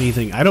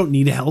anything. I don't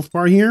need a health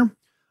bar here.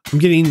 I'm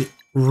getting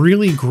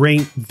really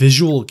great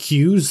visual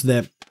cues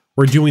that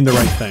we're doing the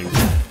right thing.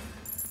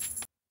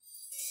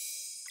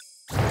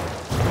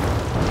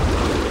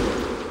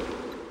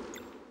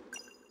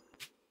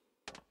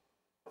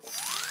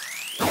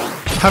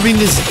 Having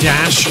this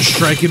dash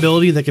strike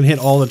ability that can hit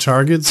all the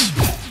targets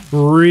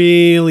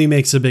really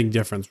makes a big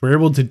difference. We're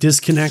able to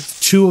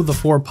disconnect 2 of the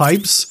 4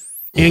 pipes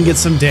and get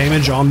some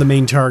damage on the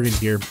main target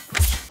here.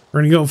 We're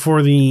going to go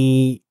for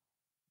the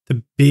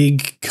The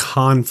big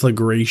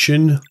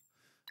conflagration.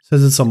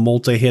 Says it's a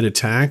multi-hit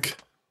attack.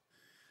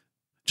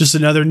 Just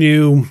another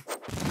new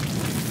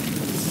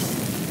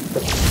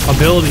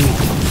ability.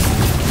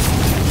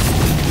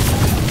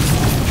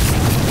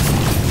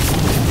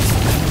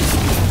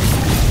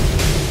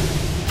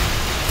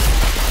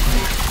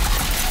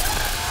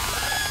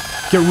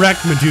 Get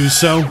wrecked,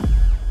 Meduso.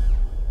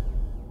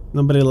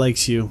 Nobody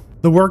likes you.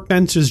 The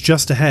workbench is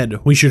just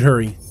ahead. We should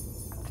hurry.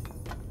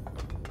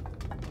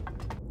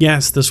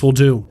 Yes, this will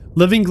do.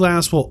 Living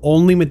glass will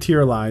only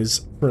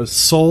materialize for a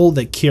soul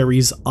that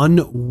carries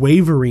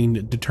unwavering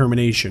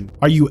determination.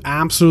 Are you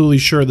absolutely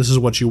sure this is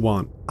what you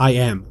want? I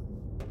am.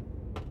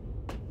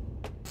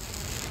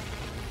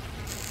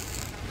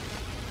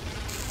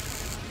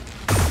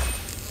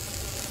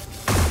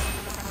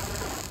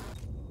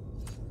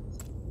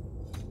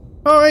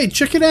 Alright,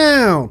 check it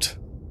out!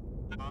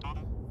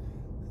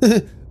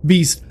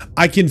 Beast,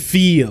 I can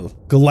feel.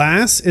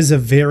 Glass is a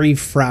very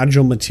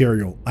fragile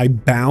material. I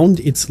bound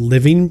its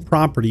living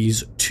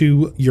properties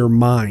to your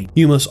mind.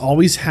 You must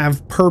always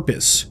have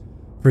purpose,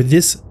 for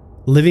this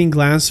living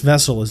glass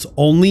vessel is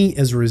only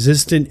as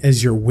resistant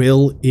as your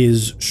will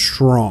is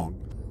strong.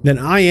 Then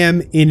I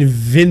am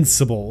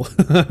invincible.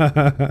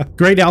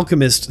 Great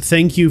alchemist,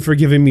 thank you for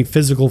giving me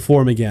physical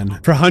form again.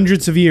 For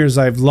hundreds of years,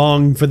 I've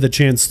longed for the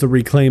chance to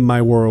reclaim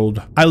my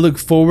world. I look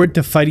forward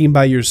to fighting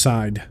by your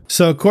side.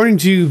 So according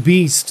to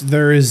Beast,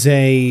 there is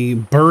a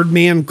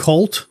Birdman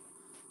cult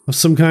of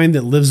some kind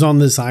that lives on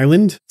this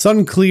island. It's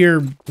unclear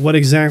what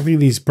exactly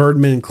these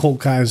Birdman cult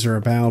guys are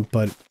about,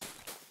 but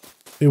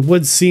it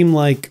would seem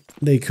like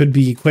they could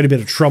be quite a bit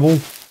of trouble.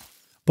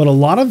 But a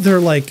lot of their,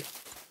 like,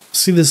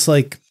 see this,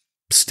 like,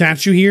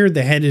 statue here,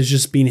 the head is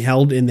just being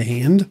held in the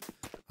hand.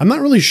 I'm not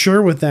really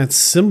sure what that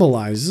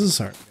symbolizes.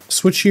 All right,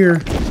 switch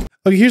here.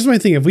 Okay, here's my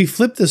thing. If we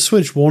flip the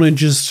switch, won't it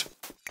just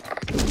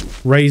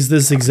raise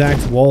this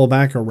exact wall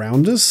back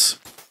around us?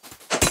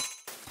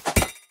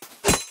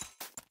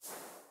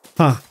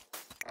 Huh.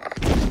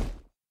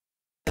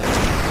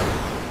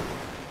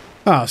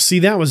 Oh, see,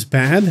 that was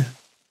bad.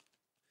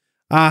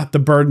 Ah, the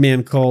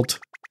Birdman cult.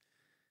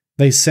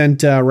 They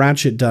sent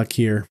Ratchet Duck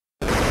here.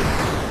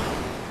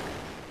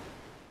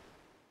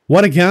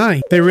 What a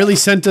guy. They really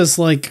sent us,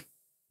 like,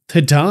 to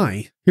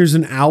die. Here's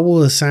an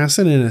owl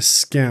assassin and a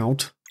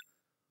scout.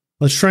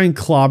 Let's try and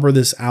clobber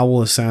this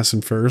owl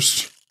assassin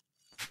first.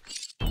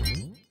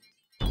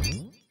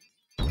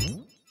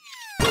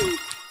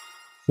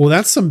 Well,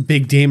 that's some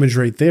big damage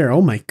right there.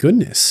 Oh my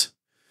goodness.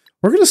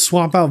 We're going to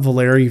swap out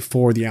Valeri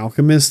for the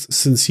alchemist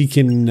since he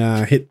can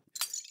hit...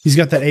 He's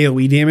got that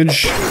AoE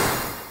damage.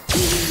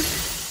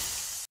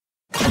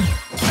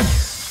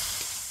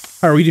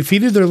 Alright, we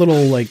defeated their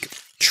little, like,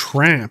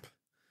 trap.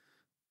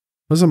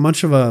 Wasn't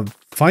much of a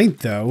fight,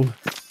 though.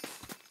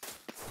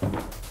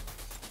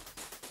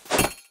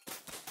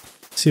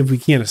 See if we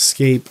can't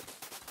escape.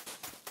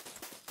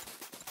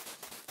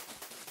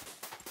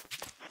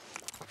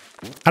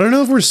 I don't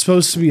know if we're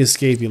supposed to be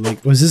escaping.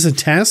 Like, was this a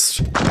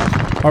test?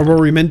 Or were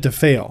we meant to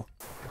fail?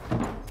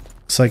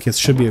 Looks like it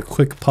should be a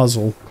quick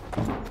puzzle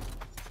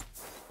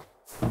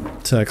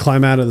to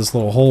climb out of this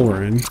little hole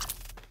we're in.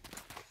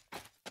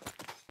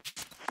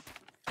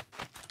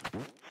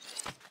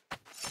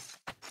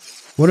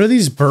 What are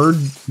these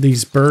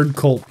bird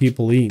cult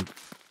people eat?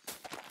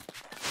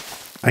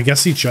 I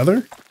guess each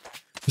other?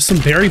 There's some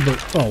berry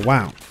bush. Oh,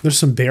 wow. There's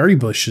some berry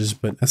bushes,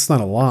 but that's not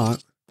a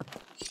lot.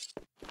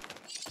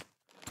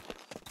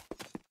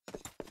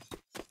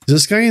 Is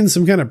this guy in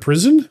some kind of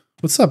prison?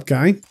 What's up,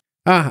 guy?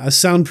 Ah, a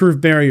soundproof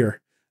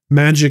barrier.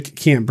 Magic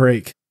can't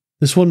break.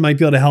 This one might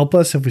be able to help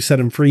us if we set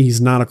him free.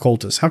 He's not a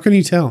cultist. How can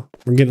you tell?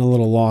 We're getting a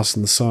little lost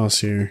in the sauce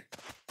here.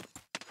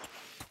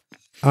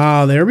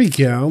 Ah, there we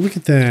go. Look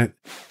at that.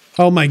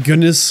 Oh my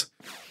goodness.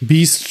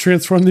 Beast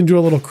transformed into a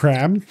little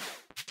crab.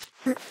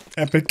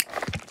 Epic.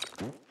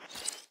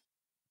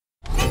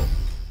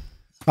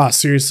 Ah,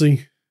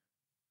 seriously?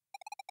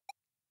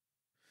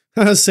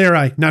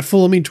 Sarai, not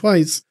fooling me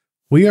twice.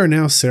 We are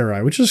now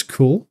Sarai, which is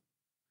cool.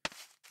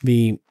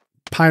 The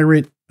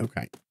pirate.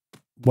 Okay.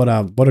 What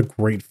a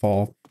great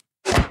fall.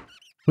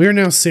 We are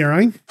now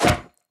Sarai.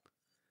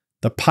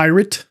 The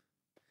pirate.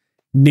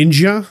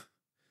 Ninja.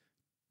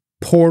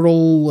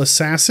 Portal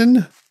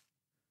assassin.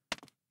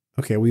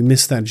 Okay, we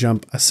missed that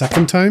jump a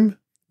second time.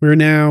 We're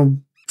now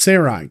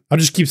Sarai. I'll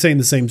just keep saying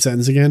the same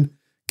sentence again.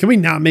 Can we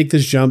not make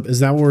this jump?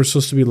 Is that what we're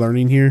supposed to be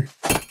learning here?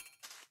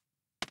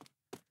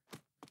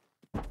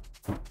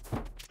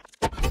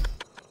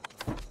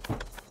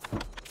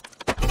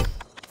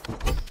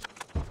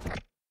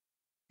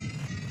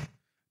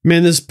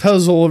 Man, this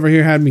puzzle over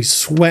here had me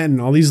sweating.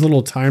 All these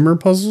little timer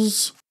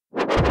puzzles.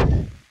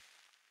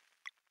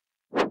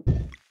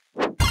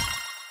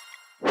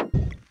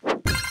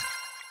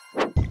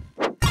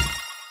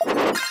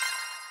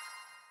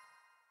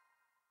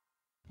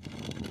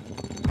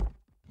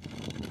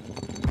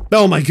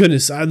 Oh my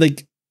goodness,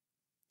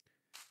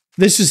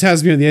 this just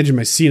has me on the edge of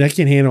my seat. I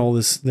can't handle all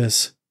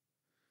this.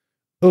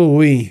 Oh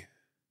wee.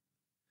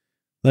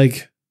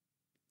 Like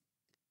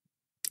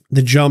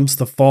the jumps,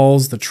 the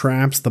falls, the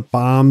traps, the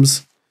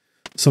bombs.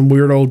 Some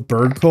weird old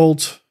bird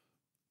cult.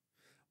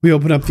 We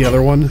open up the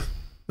other one.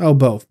 Oh,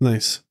 both.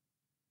 Nice.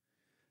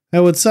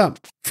 Hey, what's up?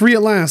 Free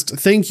at last.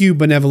 Thank you,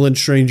 benevolent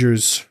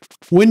strangers.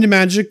 Wind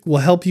magic will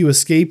help you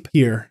escape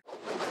here.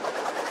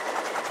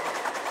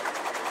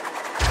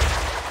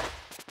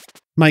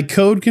 My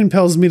code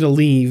compels me to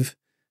leave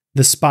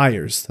the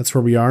spires. That's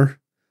where we are.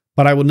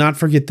 But I will not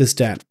forget this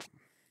debt.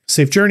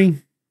 Safe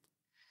journey.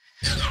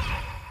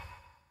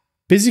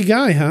 Busy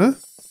guy, huh?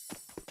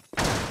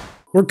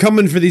 We're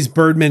coming for these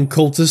birdmen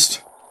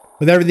cultists.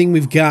 With everything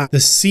we've got. The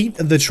seat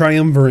of the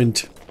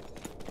triumvirate.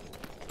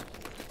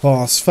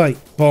 Boss fight.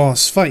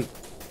 Boss fight.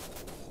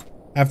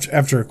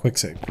 After a quick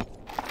save.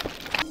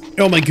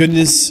 Oh my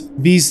goodness.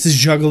 Beast is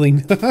juggling.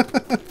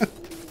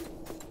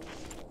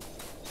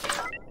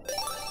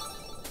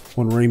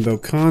 One rainbow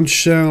conch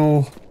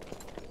shell.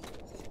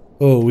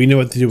 Oh, we know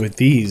what to do with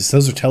these.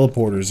 Those are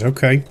teleporters.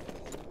 Okay.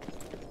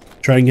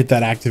 Try and get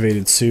that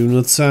activated soon.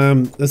 Let's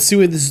see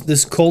what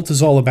this cult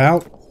is all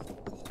about.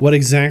 What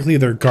exactly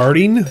they're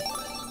guarding.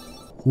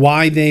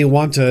 Why they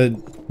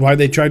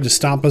tried to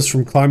stop us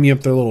from climbing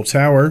up their little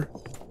tower.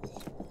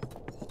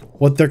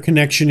 What their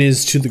connection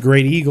is to the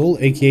Great Eagle,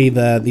 aka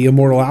the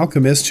Immortal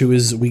Alchemist, who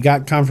is, we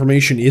got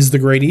confirmation, is the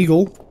Great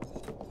Eagle.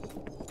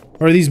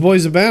 What are these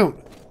boys about?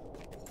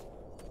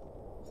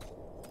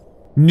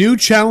 New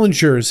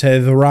challengers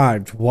have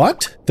arrived.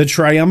 What? The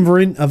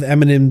Triumvirate of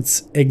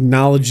Eminence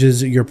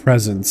acknowledges your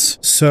presence.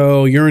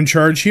 So you're in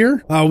charge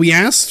here? We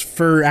asked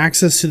for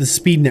access to the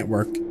speed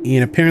network,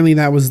 and apparently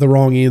that was the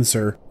wrong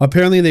answer.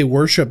 Apparently they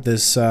worship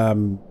this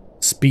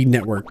speed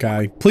network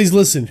guy. Please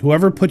listen,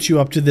 whoever put you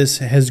up to this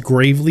has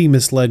gravely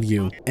misled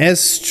you.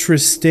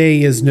 Triste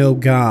is no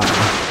god.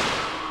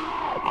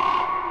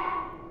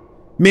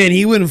 Man,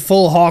 he went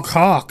full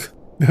hawk.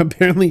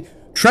 Apparently,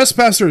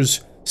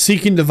 trespassers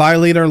seeking to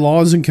violate our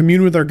laws and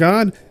commune with our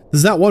god.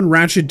 Does that one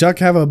ratchet duck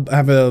have an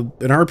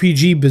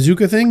RPG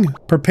bazooka thing?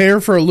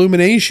 Prepare for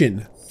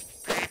illumination.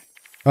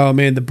 Oh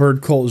man, the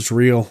bird cult is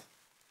real.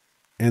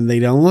 And they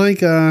don't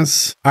like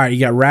us. Alright, you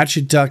got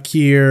Ratchet Duck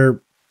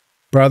here.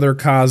 Brother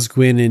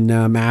Cosguin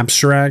and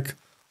Abstract.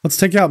 Let's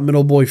take out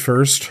Middle Boy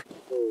first.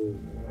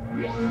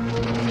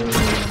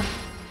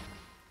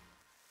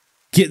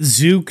 Get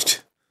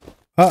zooked.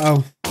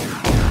 Uh-oh.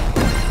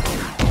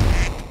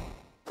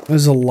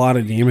 There's a lot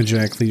of damage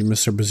actually,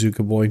 Mr.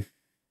 Bazooka Boy.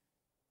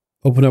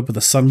 Open up with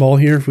a sunball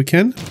here if we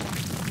can.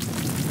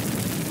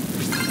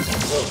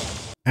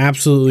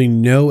 Absolutely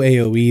no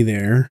AoE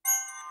there.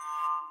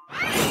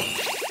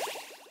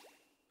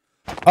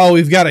 Oh,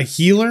 we've got a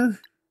healer?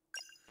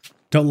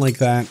 Don't like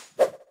that.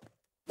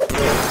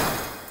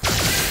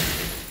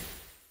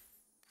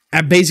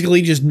 I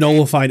basically just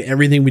nullified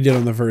everything we did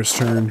on the first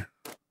turn.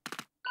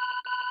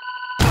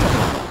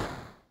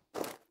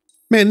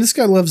 Man, this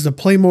guy loves to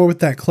play more with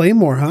that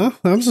claymore, huh?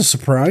 That was a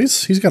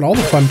surprise. He's got all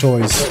the fun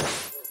toys.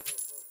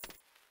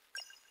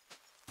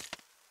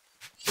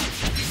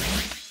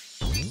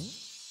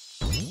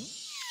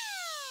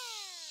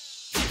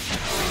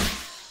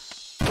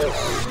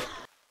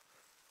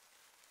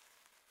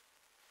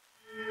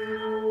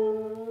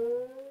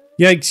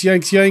 Yikes,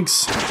 yikes,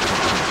 yikes.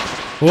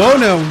 Oh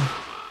no.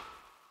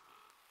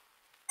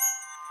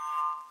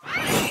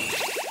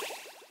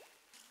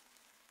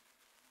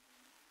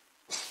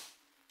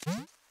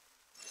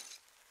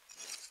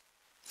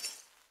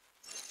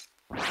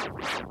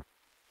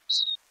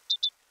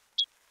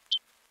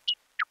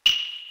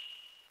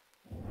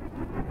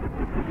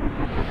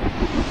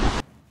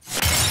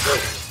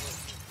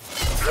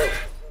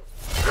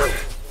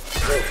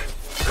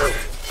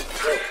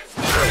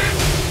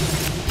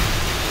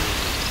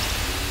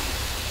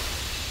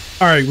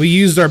 Alright, we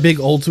used our big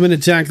ultimate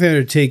attack there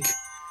to take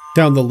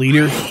down the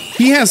leader.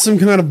 He has some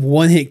kind of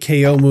one-hit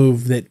KO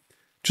move that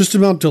just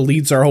about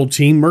deletes our whole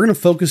team. We're going to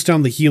focus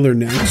down the healer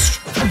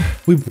next.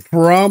 We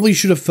probably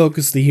should have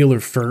focused the healer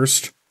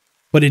first,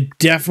 but it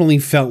definitely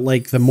felt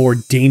like the more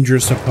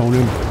dangerous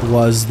opponent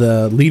was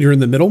the leader in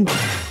the middle,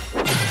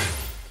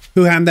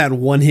 who had that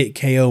one-hit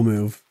KO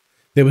move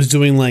that was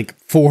doing like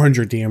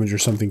 400 damage or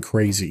something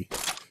crazy.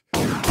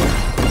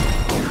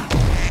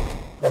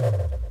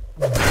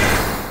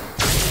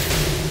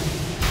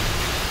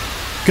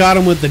 Got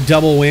him with the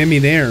double whammy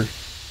there.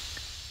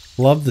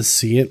 Love to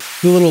see it.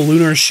 The little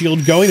lunar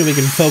shield going, and we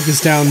can focus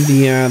down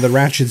the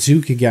Ratchet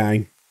Zuka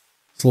guy.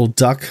 This little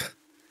duck.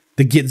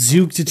 The Get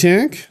Zooked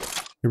attack.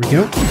 Here we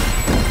go.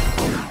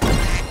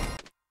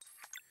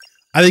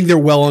 I think they're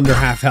well under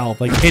half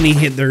health. Like any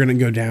hit, they're gonna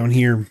go down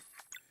here.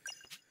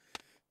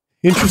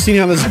 Interesting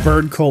how this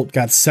bird cult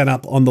got set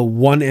up on the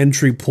one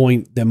entry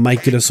point that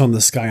might get us on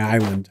the Sky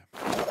Island.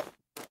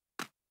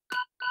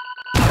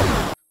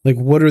 Like,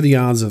 what are the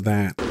odds of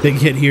that? Big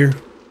hit here.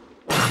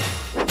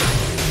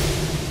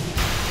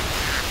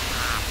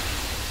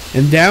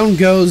 And down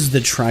goes the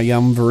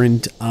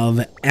Triumvirate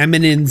of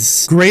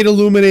Eminence. Great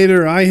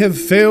Illuminator, I have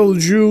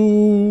failed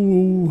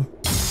you.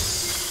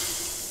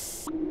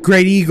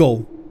 Great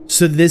Eagle,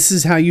 So this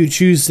is how you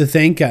choose to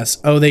thank us.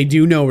 Oh, they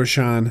do know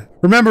Rashawn.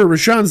 Remember,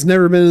 Rashawn's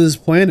never been to this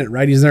planet,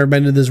 right? He's never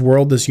been to this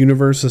world, this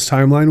universe, this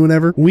timeline,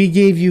 whatever. We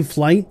gave you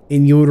flight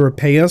and you would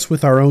repay us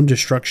with our own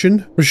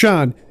destruction.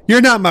 Rashawn,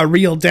 you're not my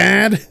real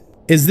dad.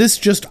 Is this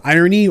just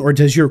irony, or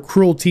does your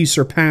cruelty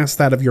surpass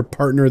that of your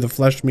partner, the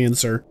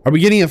Fleshmancer? Are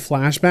we getting a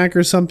flashback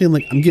or something?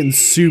 Like, I'm getting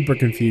super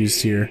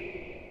confused here.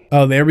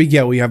 Oh, there we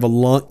go. We have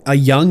a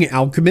young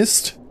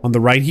alchemist on the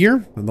right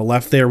here. On the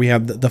left there, we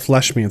have the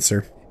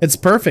Fleshmancer. It's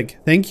perfect.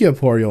 Thank you,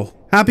 Aporiel.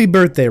 Happy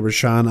birthday,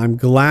 Rashawn. I'm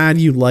glad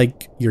you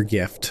like your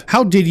gift.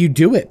 How did you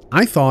do it?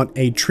 I thought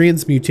a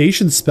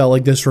transmutation spell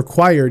like this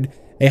required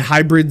a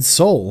hybrid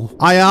soul.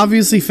 I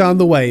obviously found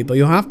the way, but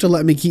you'll have to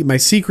let me keep my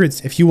secrets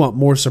if you want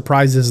more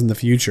surprises in the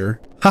future.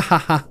 Ha ha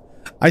ha.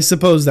 I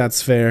suppose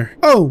that's fair.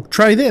 Oh,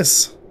 try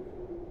this.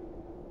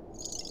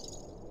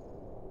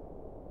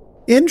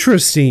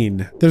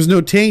 Interesting. There's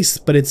no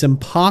taste, but it's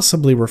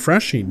impossibly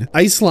refreshing.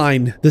 Ice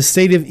line, the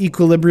state of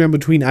equilibrium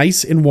between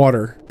ice and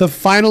water. The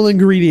final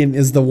ingredient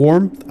is the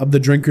warmth of the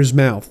drinker's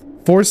mouth,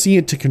 forcing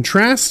it to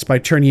contrast by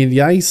turning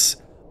the ice,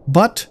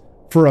 but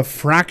for a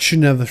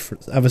fraction of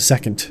a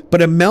second.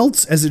 But it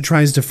melts as it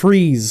tries to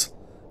freeze,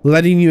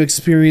 letting you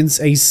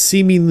experience a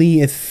seemingly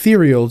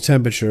ethereal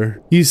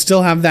temperature. You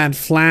still have that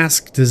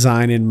flask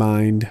design in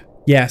mind.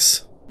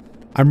 Yes,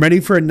 I'm ready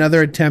for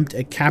another attempt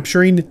at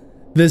capturing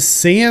the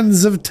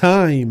sands of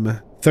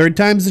time. Third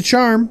time's the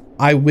charm.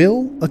 I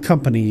will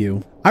accompany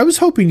you. I was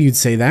hoping you'd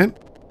say that.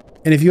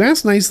 And if you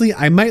ask nicely,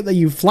 I might let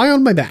you fly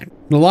on my back.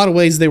 In a lot of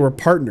ways, they were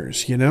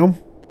partners, you know?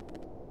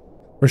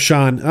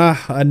 Rashawn,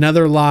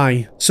 another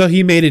lie. So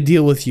he made a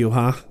deal with you,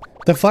 huh?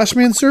 The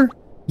Fleshmancer?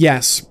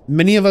 Yes,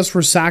 many of us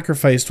were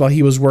sacrificed while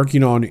he was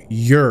working on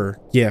your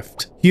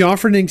gift. He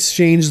offered in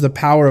exchange the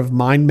power of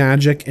mind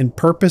magic and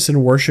purpose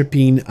in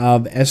worshipping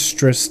of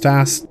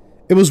Estrastas.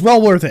 It was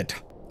well worth it.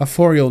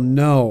 Aporiel,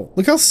 no.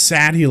 Look how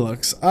sad he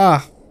looks.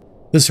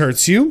 This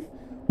hurts you?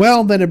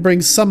 Well, then it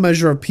brings some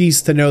measure of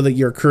peace to know that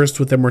you're cursed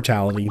with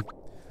immortality.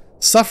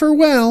 Suffer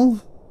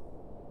well.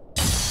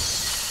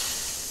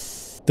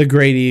 The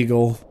Great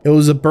Eagle. It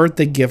was a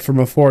birthday gift from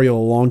Aporiel a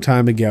long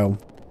time ago.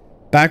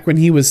 Back when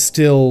he was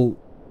still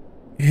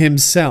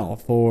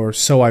himself, or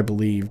so I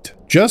believed.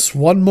 Just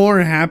one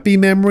more happy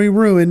memory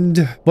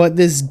ruined. But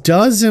this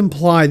does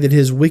imply that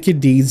his wicked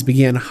deeds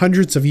began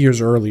hundreds of years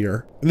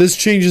earlier. This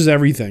changes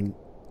everything.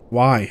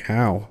 Why?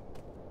 How?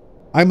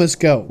 I must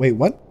go. Wait,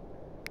 what?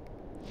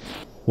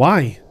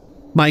 Why?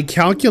 My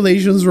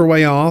calculations were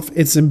way off.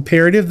 It's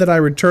imperative that I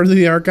return to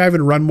the archive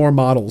and run more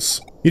models.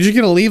 You're just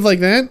gonna leave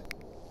like that?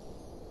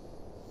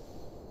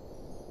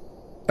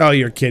 Oh,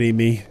 you're kidding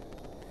me.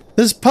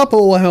 This puppet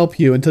will help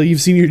you until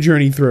you've seen your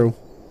journey through.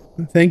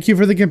 Thank you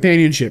for the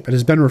companionship. It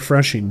has been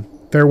refreshing.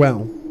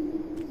 Farewell.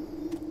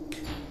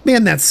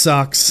 Man, that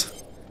sucks.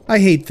 I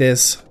hate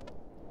this.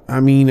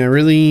 I mean, I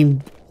really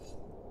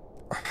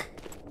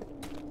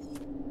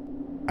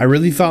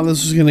thought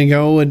this was gonna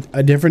go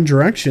a different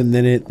direction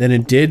than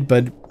it did,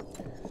 but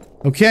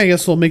okay, I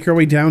guess we'll make our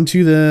way down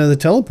to the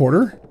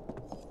teleporter.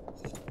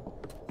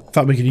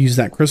 Thought we could use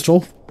that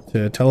crystal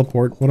to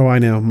teleport. What do I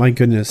know? My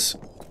goodness.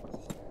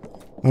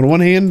 On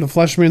one hand, the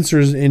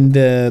Fleshmancers and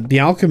the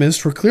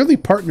Alchemist were clearly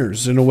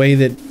partners in a way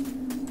that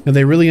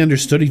they really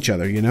understood each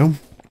other, you know?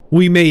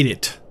 We made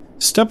it.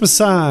 Step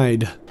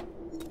aside.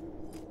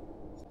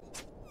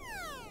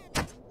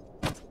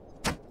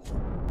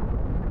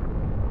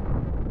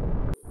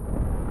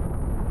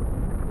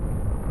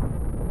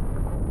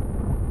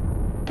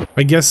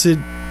 I guess it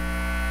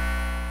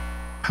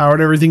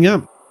powered everything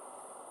up.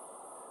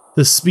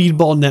 The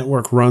speedball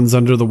network runs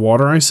under the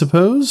water, I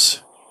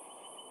suppose.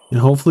 And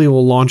hopefully it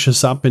will launch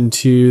us up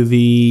into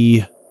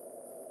the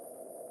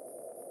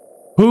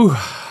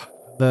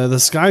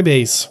sky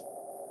base.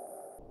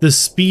 The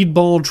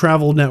speedball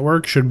travel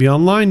network should be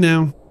online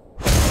now.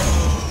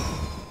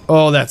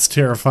 Oh, that's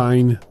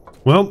terrifying.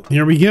 Well,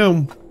 here we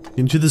go.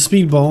 Into the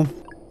speedball.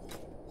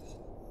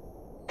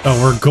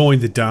 Oh, we're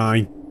going to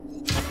die.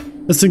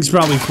 This thing's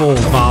probably full of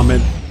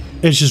vomit.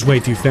 It's just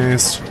way too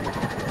fast.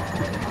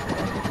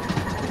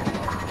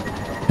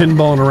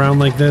 Pinballing around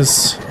like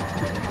this.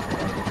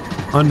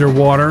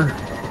 Underwater.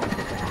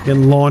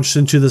 Getting launched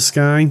into the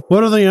sky.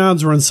 What are the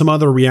odds we're in some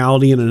other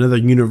reality, in another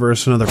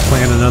universe, another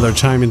planet, another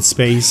time and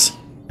space?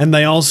 And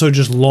they also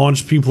just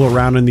launch people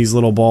around in these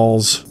little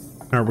balls.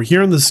 Alright, we're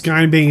here on the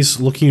sky base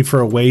looking for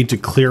a way to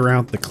clear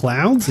out the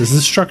clouds, as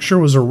this structure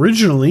was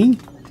originally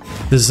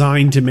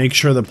designed to make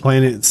sure the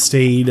planet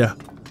stayed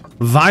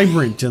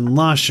vibrant and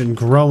lush and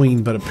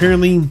growing, but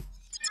apparently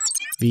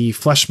the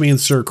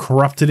Fleshmancer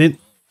corrupted it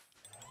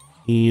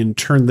and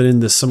turned it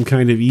into some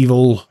kind of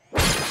evil,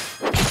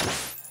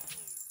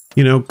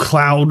 you know,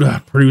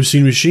 cloud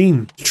producing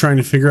machine. Trying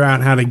to figure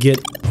out how to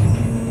get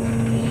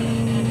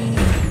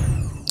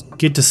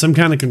to some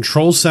kind of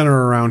control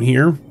center around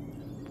here.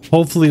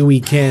 Hopefully we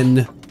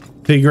can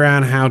figure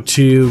out how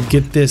to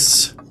get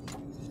this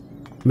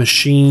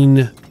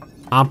machine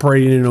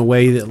operating in a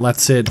way that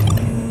lets it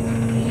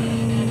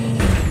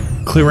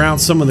clear out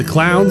some of the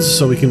clouds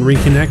so we can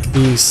reconnect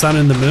the sun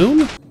and the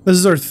moon. This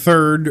is our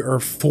third or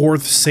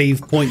fourth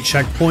save point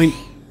checkpoint.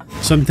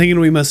 So I'm thinking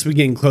we must be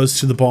getting close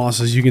to the boss.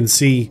 As you can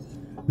see,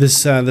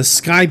 this the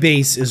sky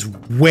base is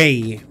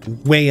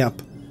way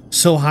up,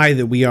 so high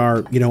that we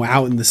are, you know,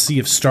 out in the sea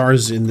of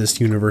stars in this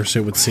universe,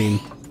 it would seem.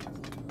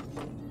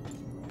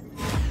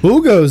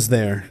 Who goes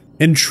there?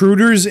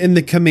 Intruders in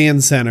the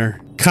command center.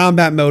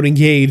 Combat mode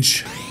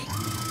engaged.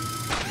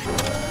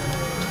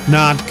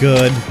 Not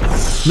good.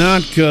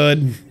 Not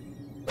good.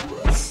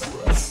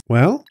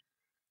 Well,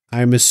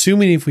 I'm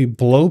assuming if we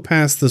blow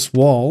past this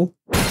wall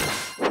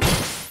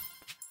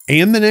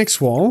and the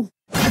next wall,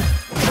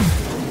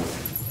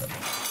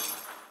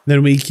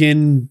 then we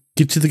can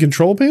get to the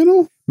control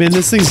panel? Man,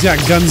 this thing's got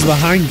guns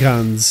behind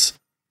guns.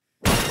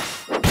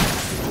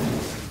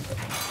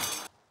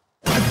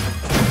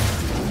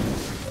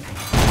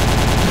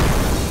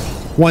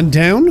 One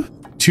down,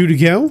 2 to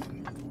go.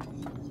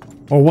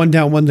 Or 1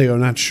 down, 1 to go,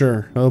 not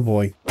sure. Oh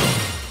boy.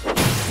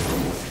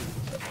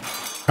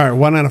 Alright,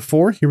 1 out of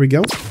 4, here we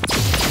go.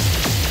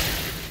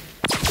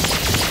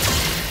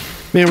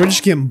 Man, we're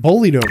just getting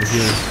bullied over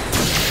here.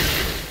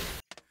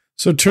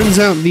 So it turns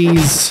out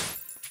these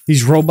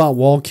robot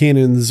wall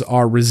cannons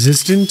are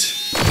resistant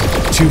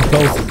to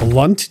both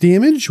blunt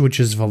damage, which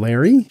is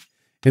Valeri,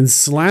 and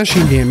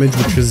slashing damage,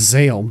 which is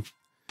Zale.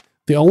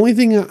 The only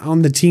thing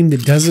on the team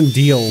that doesn't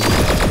deal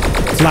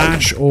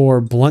flash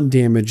or blunt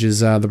damage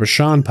is the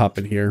Rashawn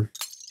puppet here.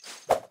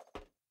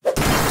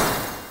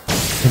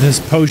 With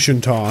this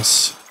potion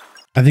toss,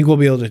 I think we'll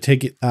be able to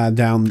take it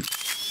down.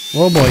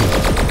 Oh boy.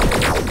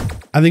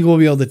 I think we'll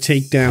be able to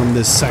take down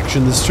this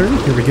section this turn.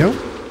 Here we go.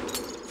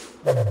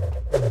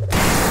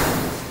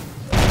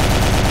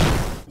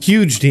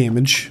 Huge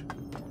damage.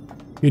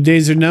 Your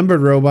days are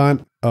numbered, robot.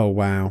 Oh,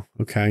 wow.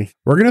 Okay.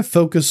 We're going to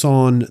focus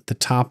on the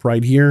top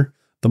right here,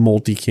 the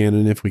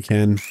multi-cannon, if we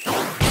can.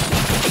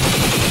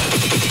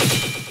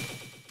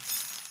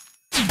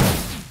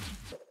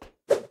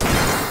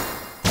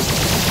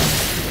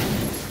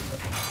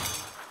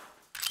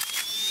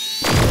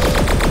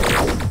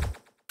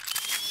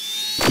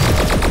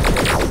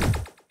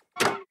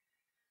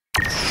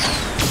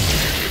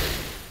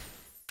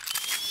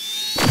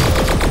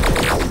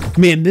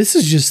 Man, this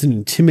is just an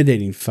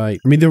intimidating fight.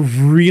 I mean, they're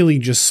really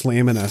just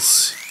slamming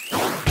us.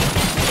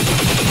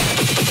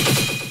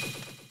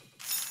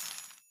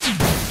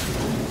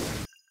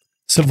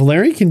 So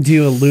Valeri can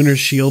do a Lunar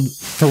Shield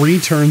 3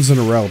 turns in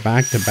a row,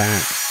 back to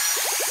back,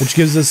 which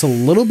gives us a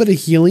little bit of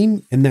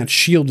healing, and that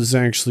shield is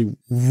actually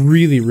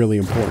really, really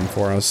important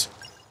for us.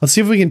 Let's see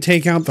if we can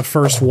take out the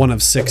first one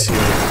of 6 here.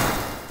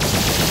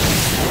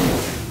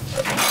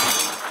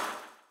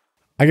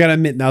 I gotta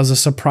admit, that was a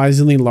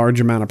surprisingly large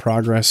amount of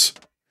progress.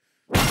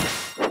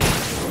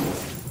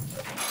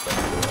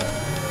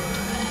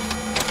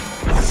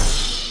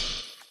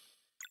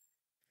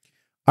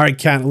 All right,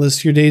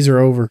 Catalyst, your days are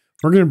over.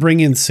 We're going to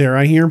bring in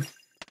Sarah here,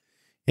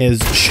 as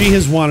she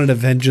has wanted a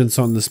vengeance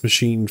on this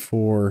machine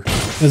for...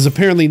 As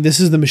apparently this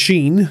is the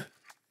machine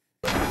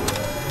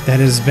that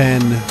has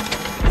been...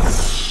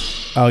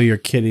 Oh, you're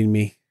kidding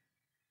me.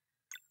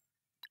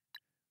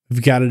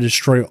 We've got to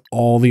destroy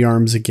all the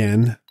arms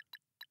again.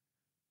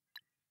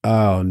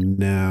 Oh,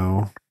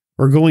 no.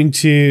 We're going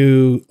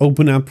to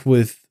open up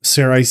with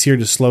Sarai's here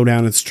to slow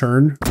down its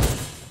turn.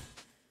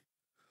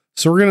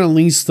 So we're going to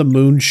unleash the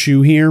Moon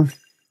Shoe here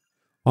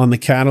on the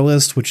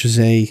Catalyst, which is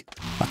a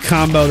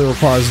combo that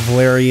requires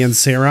Valeri and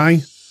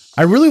Sarai.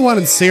 I really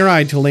wanted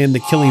Sarai to land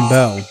the killing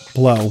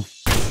blow.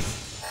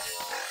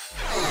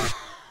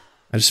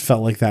 I just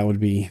felt like that would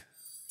be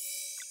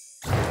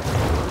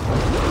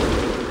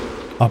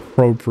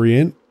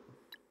appropriate.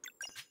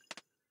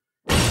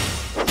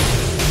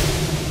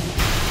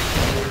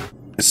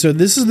 So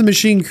this is the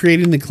machine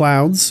creating the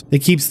clouds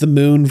that keeps the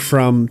moon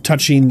from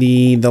touching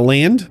the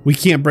land. We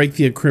can't break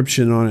the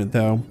encryption on it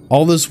though.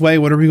 All this way,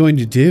 what are we going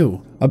to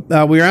do?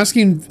 We were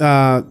asking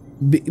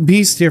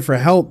Beast here for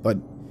help, but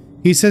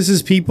he says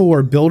his people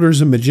were builders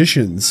and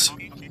magicians.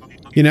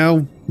 You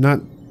know,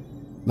 not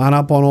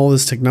up on all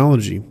this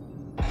technology.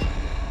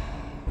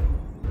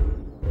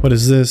 What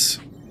is this?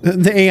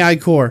 The AI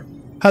core.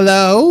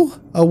 Hello?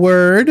 A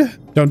word?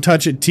 Don't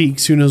touch it,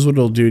 Teeks. Who knows what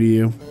it'll do to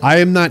you? I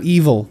am not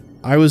evil.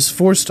 I was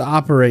forced to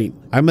operate.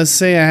 I must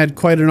say I had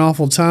quite an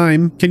awful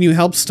time. Can you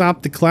help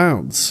stop the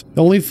clouds?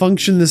 The only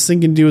function this thing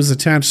can do is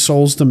attach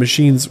souls to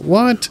machines.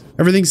 What?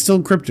 Everything's still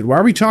encrypted. Why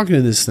are we talking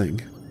to this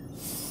thing?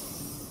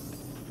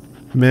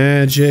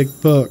 Magic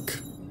book.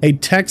 A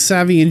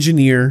tech-savvy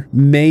engineer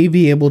may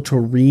be able to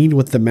read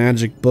what the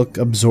magic book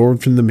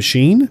absorbed from the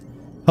machine.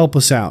 Help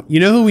us out.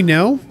 You know who we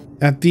know?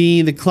 At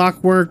the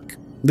Clockwork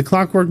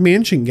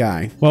Mansion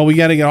guy. Well, we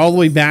got to get all the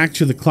way back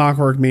to the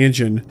Clockwork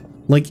Mansion.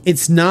 Like,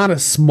 it's not a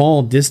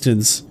small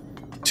distance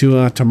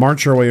to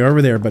march our way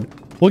over there, but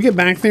we'll get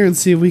back there and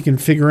see if we can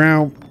figure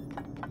out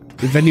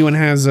if anyone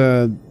has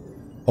a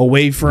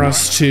way for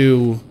us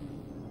to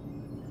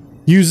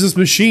use this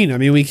machine. I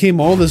mean, we came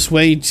all this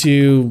way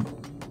to,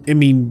 I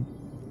mean,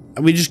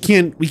 we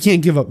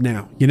can't give up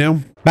now, you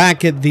know?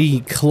 Back at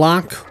the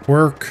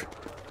Clockwork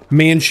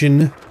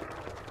Mansion,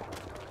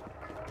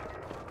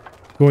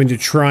 Going to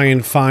try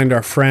and find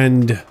our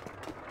friend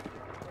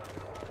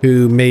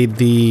who made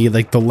the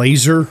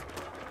laser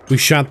we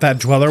shot that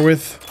dweller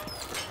with.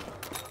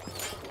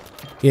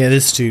 Yeah,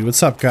 this dude.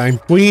 What's up, guy?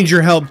 We need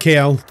your help,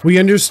 Kale. We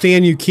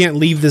understand you can't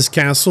leave this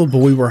castle, but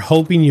we were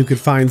hoping you could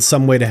find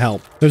some way to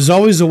help. There's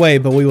always a way,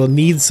 but we will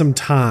need some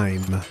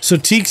time. So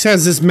Teeks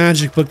has this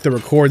magic book that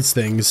records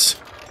things.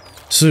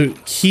 So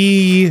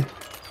he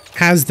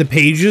has the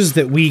pages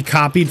that we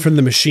copied from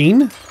the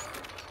machine.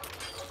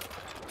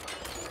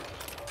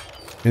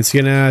 It's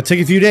gonna take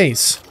a few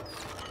days.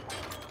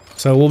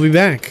 So we'll be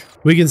back.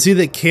 We can see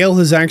that Kale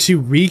has actually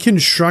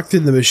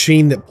reconstructed the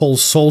machine that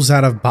pulls souls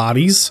out of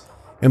bodies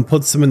and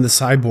puts them in the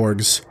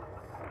cyborgs.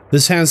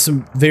 This has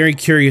some very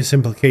curious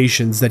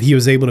implications that he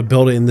was able to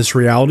build it in this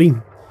reality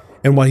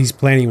and what he's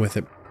planning with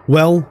it.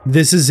 Well,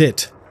 this is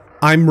it.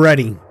 I'm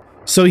ready.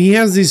 So he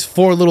has these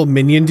 4 little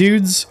minion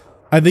dudes.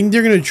 I think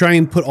they're going to try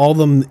and put all of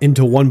them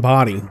into one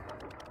body.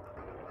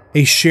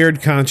 A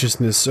shared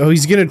consciousness. So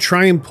he's going to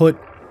try and put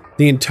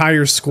the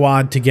entire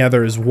squad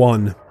together as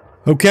one.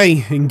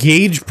 Okay,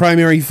 engage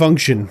primary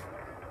function.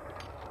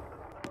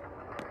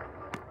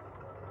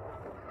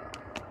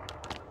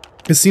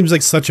 It seems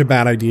like such a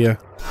bad idea.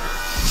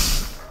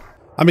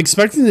 I'm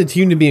expecting the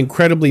team to be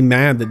incredibly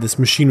mad that this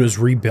machine was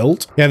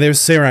rebuilt. Yeah, there's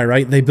Sarai,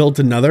 right? They built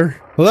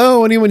another.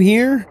 Hello, anyone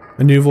here?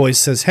 A new voice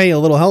says, hey, a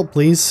little help,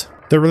 please.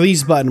 The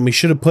release button, we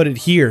should have put it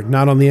here,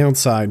 not on the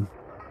outside.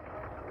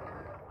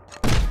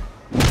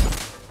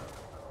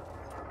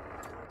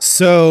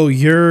 So,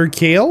 you're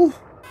Kale?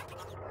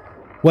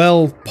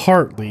 Well,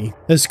 partly.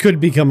 This could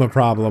become a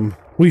problem.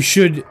 We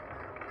should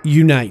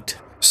unite.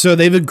 So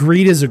they've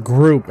agreed as a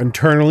group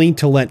internally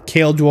to let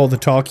Kale do all the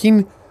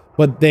talking,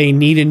 but they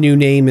need a new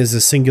name as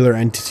a singular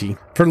entity.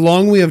 For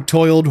long we have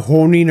toiled,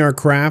 honing our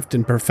craft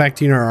and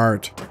perfecting our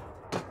art.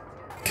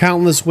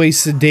 Countless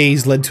wasted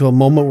days led to a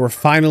moment where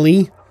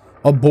finally,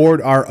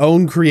 aboard our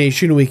own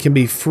creation, we can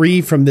be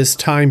free from this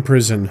time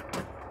prison.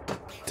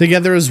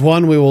 Together as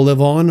one, we will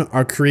live on,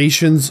 our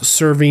creations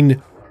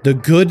serving the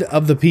good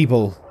of the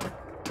people.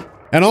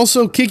 And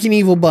also kicking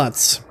evil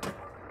butts.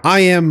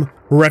 I am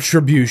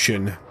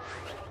Retribution.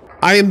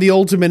 I am the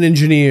ultimate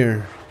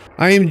engineer.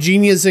 I am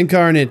genius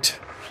incarnate.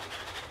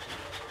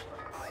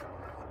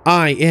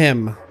 I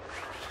am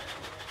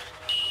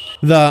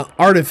the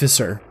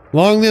artificer.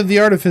 Long live the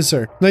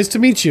artificer. Nice to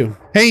meet you.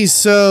 Hey,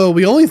 so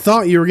we only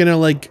thought you were gonna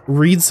like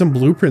read some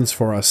blueprints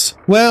for us.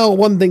 Well,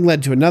 one thing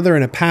led to another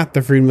and a path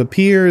to freedom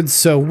appeared,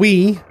 so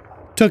we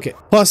took it.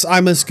 Plus,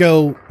 I must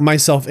go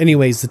myself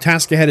anyways. The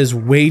task ahead is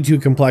way too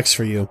complex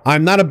for you.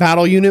 I'm not a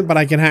battle unit, but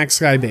I can hack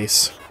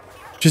Skybase.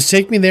 Just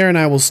take me there and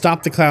I will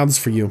stop the clouds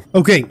for you.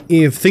 Okay,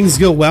 if things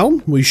go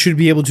well, we should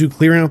be able to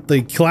clear out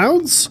the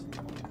clouds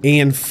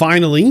and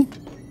finally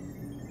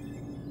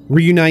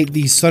reunite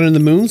the sun and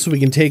the moon so we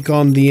can take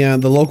on the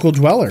local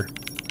dweller.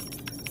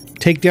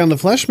 Take down the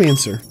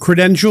Fleshmancer.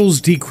 Credentials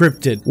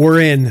decrypted.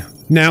 We're in.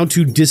 Now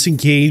to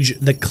disengage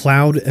the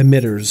cloud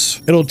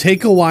emitters. It'll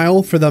take a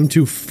while for them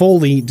to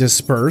fully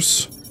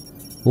disperse.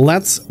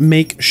 Let's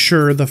make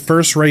sure the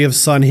first ray of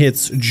sun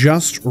hits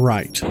just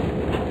right.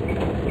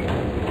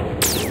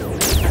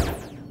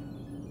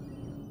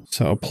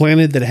 So a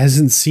planet that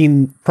hasn't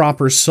seen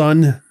proper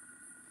sun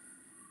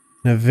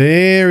in a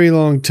very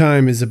long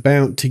time is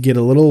about to get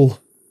a little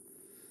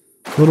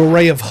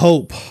ray of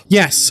hope.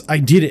 Yes, I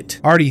did it.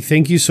 Artie,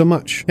 thank you so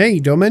much. Hey,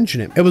 don't mention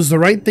it. It was the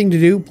right thing to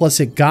do, plus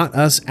it got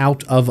us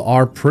out of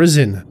our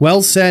prison.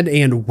 Well said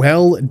and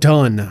well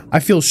done. I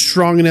feel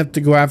strong enough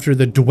to go after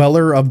the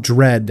Dweller of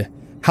Dread.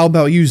 How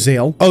about you,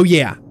 Zale? Oh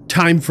yeah,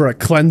 time for a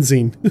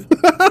cleansing.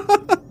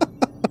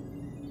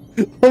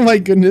 Oh my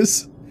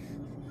goodness.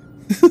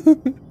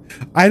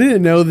 I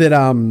didn't know that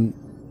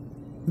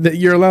that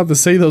you're allowed to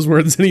say those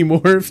words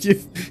anymore if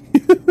you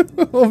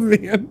oh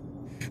man.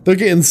 They're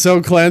getting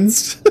so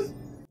cleansed.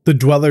 The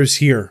dweller's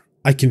here.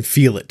 I can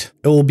feel it.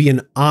 It will be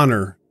an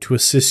honor to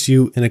assist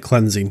you in a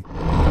cleansing.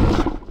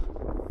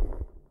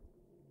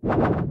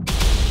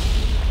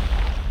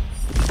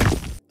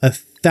 A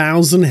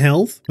 1,000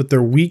 health, but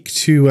they're weak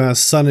to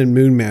sun and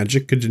moon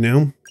magic. Good to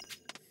know.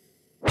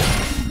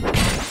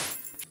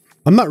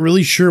 I'm not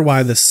really sure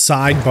why the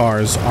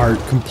sidebars are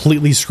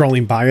completely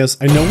scrolling by us.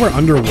 I know we're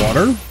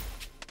underwater.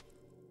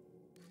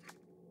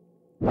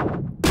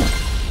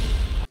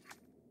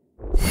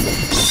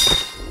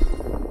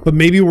 But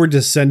maybe we're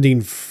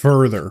descending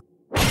further.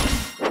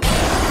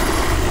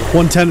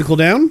 One tentacle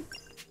down.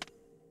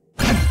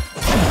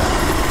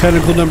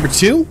 Tentacle number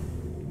 2.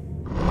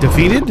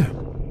 Defeated.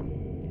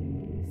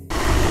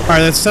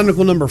 Alright, that's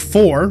tentacle number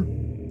 4.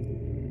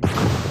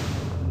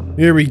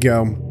 Here we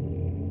go.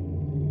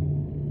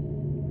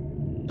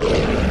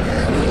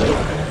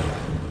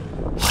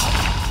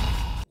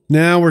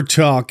 Now we're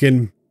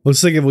talking.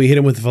 Looks like if we hit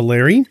him with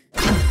Valeri.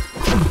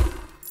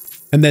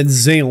 And then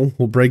Zale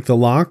will break the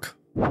lock.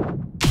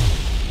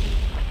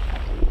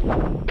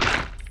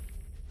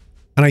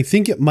 And I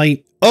think it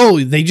might...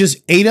 Oh, they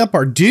just ate up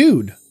our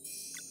dude.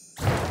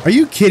 Are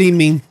you kidding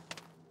me?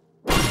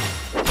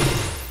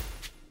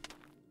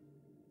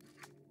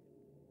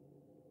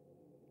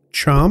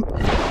 Chomp.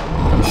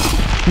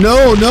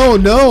 No, no,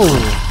 no.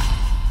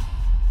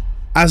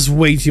 That's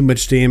way too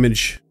much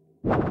damage.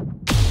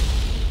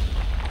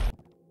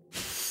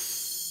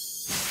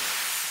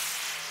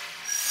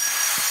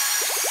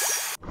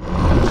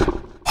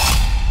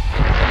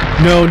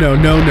 No, no,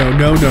 no, no,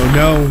 no, no,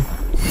 no.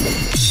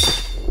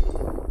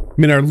 I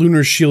mean, our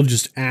lunar shield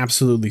just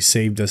absolutely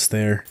saved us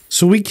there.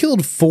 So we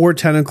killed 4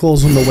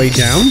 tentacles on the way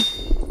down.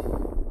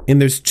 And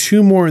there's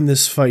 2 more in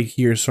this fight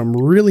here, so I'm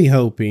really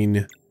hoping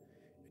it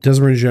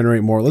doesn't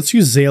regenerate more. Let's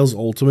use Zale's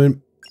ultimate.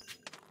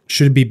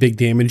 Should be big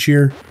damage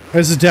here.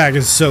 This attack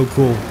is so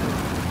cool.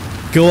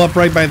 Go up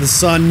right by the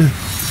sun.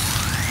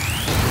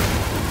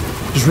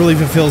 Just really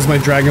fulfills my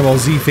Dragon Ball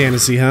Z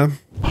fantasy, huh?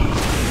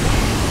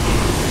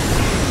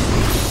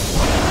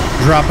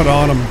 Drop it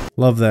on him.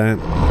 Love that.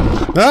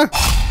 Ah!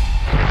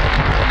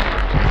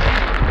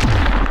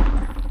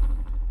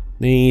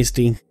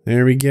 Nasty.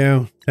 There we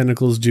go.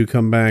 Tentacles do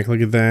come back.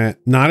 Look at that.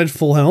 Not at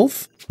full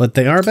health, but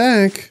they are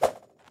back.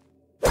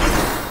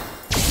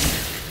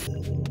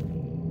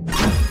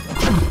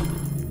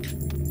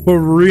 We're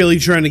really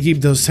trying to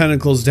keep those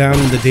tentacles down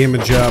and the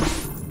damage up.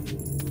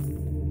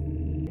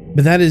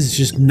 But that is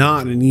just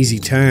not an easy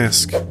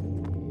task.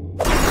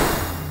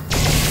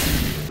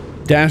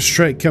 Dash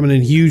strike coming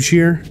in huge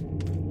here.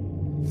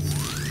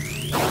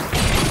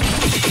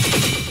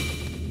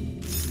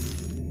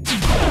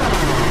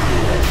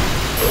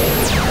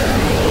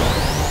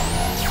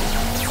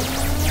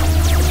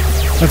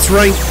 That's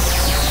right.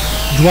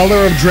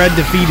 Dweller of Dread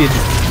defeated.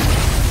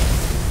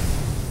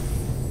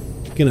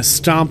 Gonna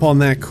stomp on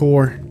that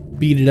core.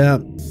 Beat it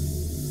up.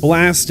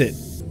 Blast it.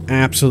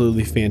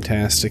 Absolutely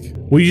fantastic.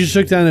 We just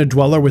took down a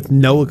Dweller with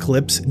no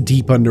Eclipse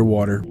deep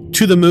underwater.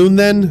 To the moon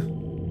then.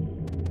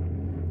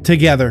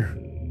 Together.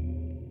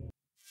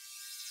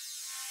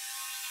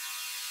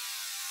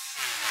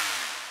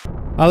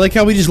 I like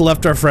how we just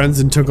left our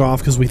friends and took off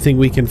because we think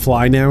we can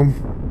fly now.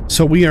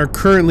 So we are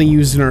currently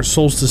using our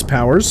solstice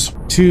powers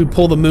to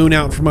pull the moon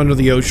out from under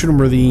the ocean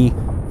where the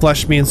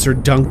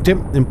Fleshmancer dunked it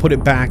and put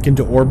it back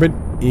into orbit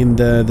in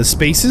the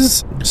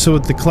spaces. So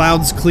with the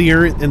clouds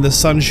clear and the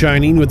sun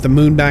shining with the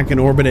moon back in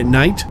orbit at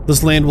night,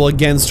 this land will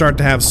again start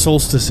to have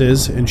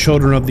solstices, and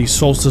children of the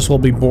solstice will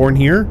be born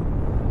here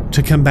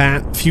to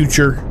combat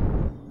future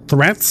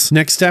threats.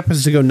 Next step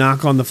is to go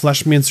knock on the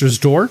Fleshmancer's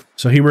door.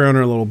 So here we're on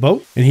our little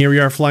boat, and here we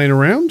are flying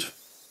around.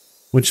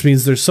 Which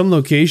means there's some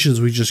locations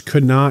we just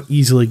could not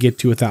easily get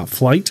to without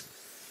flight.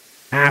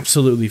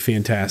 Absolutely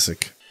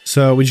fantastic.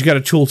 So we just got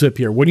a tooltip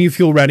here. When you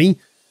feel ready,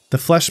 the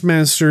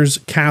Fleshmaster's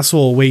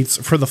castle awaits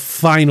for the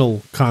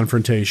final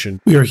confrontation.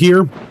 We are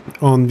here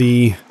on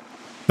the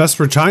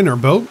Vespertine, our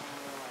boat,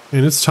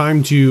 and it's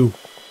time to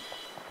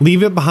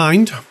leave it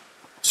behind,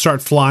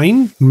 start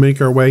flying, and make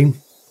our way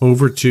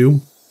over to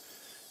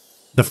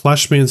the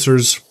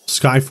Fleshmancer's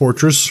Sky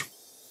Fortress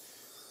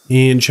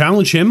and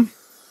challenge him,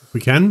 if we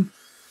can,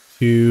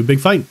 to big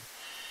fight.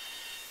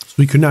 So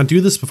we could not do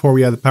this before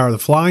we had the power to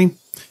fly.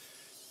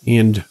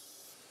 And,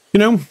 you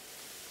know,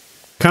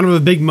 kind of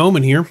a big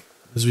moment here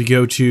as we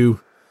go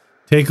to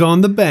take on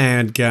the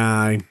bad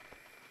guy.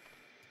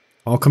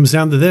 All comes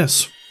down to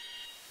this.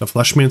 The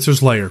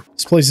Fleshmancer's lair.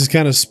 This place is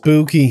kind of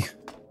spooky.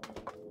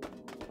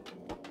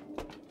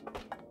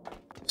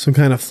 Some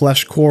kind of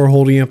flesh core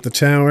holding up the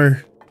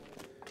tower.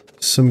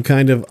 Some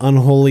kind of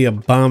unholy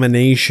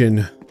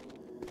abomination.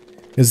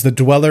 Is the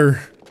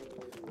Dweller...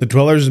 The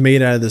Dweller's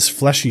made out of this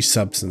fleshy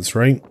substance,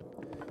 right?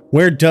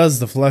 Where does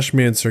the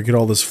Fleshmancer get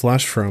all this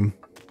flesh from?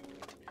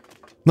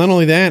 Not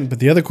only that, but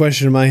the other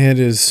question in my head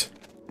is...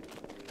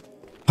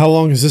 How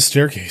long is this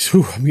staircase?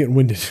 Whew, I'm getting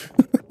winded.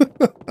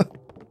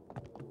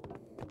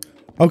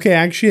 Okay,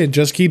 actually, it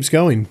just keeps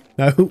going.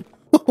 Oh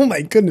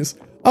my goodness.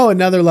 Oh,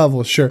 another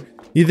level, sure.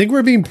 You think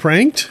we're being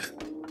pranked?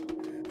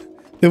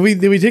 Did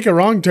we take a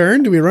wrong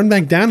turn? Did we run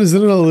back down? Is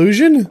it an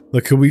illusion?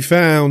 Look who we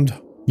found.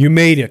 You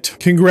made it.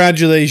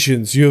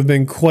 Congratulations, you have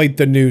been quite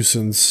the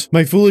nuisance.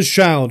 My foolish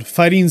child,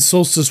 fighting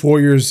Solstice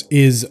Warriors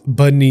is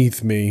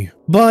beneath me.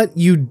 But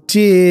you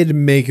did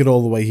make it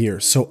all the way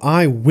here, so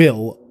I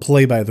will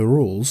play by the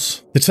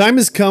rules. The time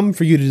has come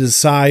for you to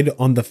decide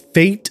on the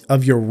fate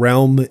of your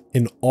realm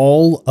in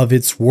all of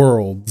its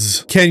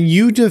worlds. Can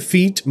you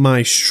defeat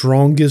my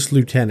strongest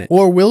lieutenant,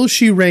 or will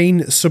she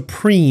reign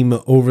supreme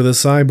over the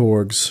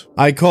cyborgs?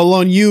 I call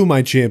on you,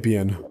 my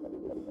champion.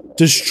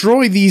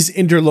 Destroy these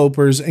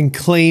interlopers and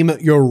claim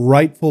your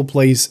rightful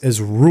place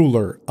as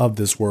ruler of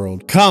this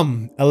world.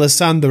 Come,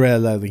 Alessandra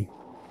Lely.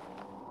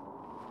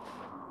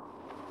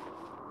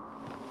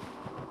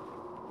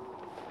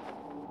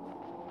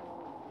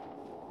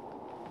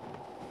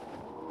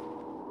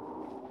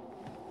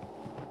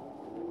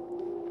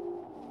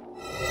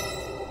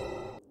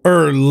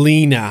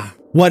 Erlina,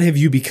 what have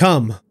you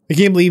become? I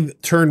can't believe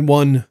turn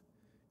 1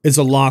 is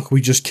a lock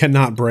we just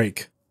cannot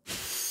break.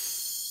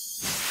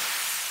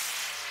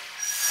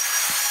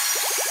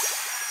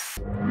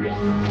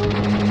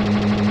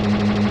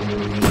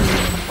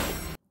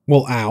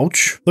 Well,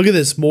 ouch. Look at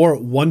this, more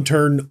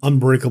one-turn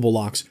unbreakable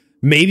locks.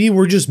 Maybe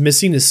we're just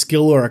missing a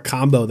skill or a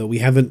combo that we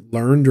haven't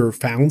learned or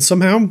found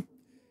somehow.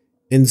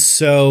 And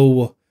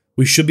so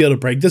we should be able to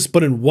break this,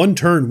 but in one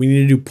turn, we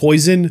need to do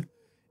poison,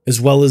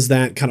 as well as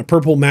that kind of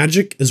purple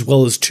magic, as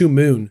well as 2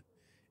 moon.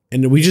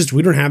 And we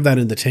don't have that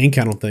in the tank,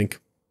 I don't think.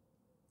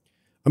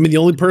 I mean, the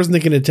only person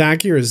that can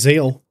attack here is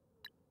Zale.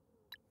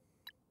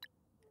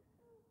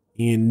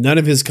 And none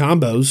of his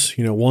combos,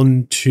 you know,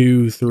 1,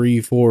 2,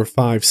 3, 4,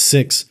 5,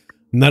 6,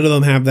 none of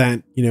them have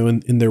that, you know,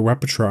 in their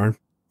repertoire.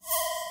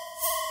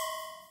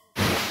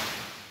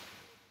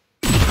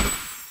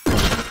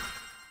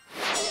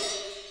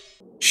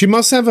 She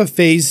must have a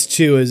phase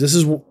 2, as this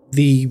is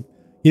the,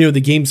 you know,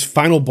 the game's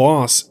final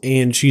boss,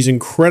 and she's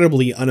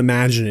incredibly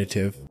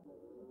unimaginative.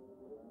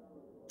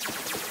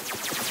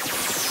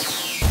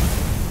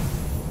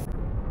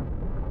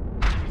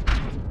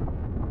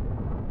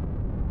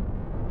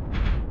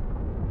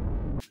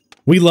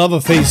 We love a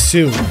phase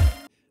 2.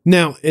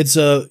 Now, it's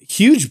a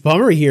huge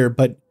bummer here,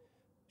 but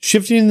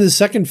shifting into the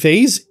second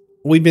phase,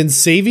 we've been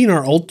saving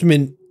our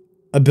ultimate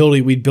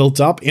ability we'd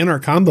built up and our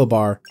combo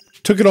bar.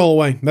 Took it all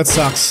away. That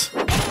sucks.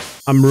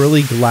 I'm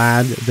really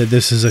glad that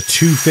this is a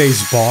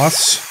 2-phase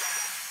boss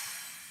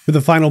for the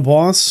final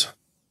boss.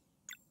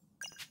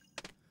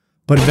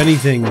 But if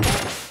anything,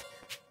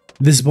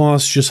 this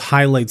boss just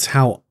highlights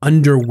how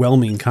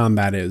underwhelming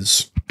combat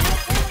is.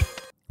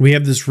 We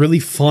have this really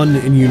fun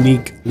and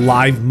unique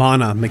live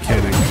mana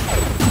mechanic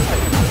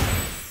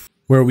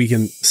where we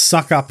can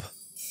suck up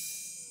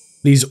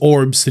these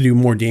orbs to do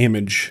more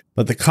damage.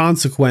 But the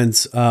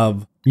consequence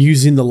of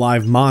using the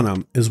live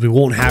mana is we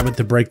won't have it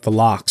to break the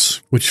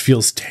locks, which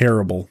feels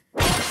terrible.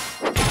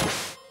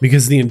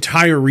 Because the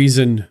entire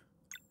reason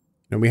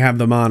that we have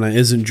the mana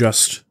isn't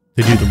just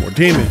to do the more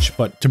damage,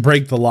 but to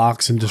break the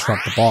locks and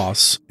disrupt the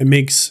boss. It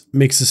makes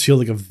this feel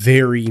like a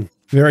very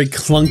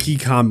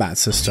clunky combat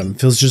system.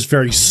 It feels just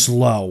very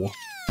slow.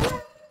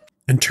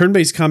 And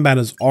turn-based combat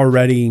is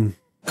already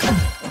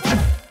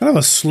kind of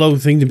a slow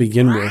thing to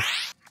begin with.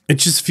 It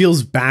just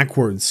feels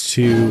backwards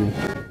to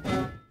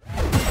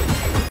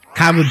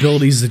have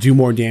abilities that do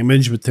more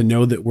damage, but to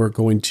know that we're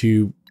going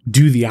to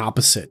do the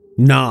opposite,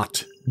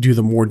 not do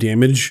the more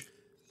damage,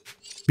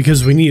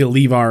 because we need to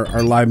leave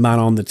our live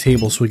mana on the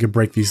table so we can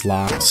break these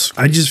locks.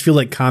 I just feel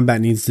like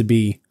combat needs to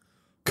be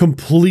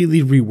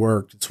completely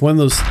reworked. It's one of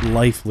those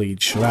life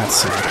leech. That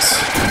sucks.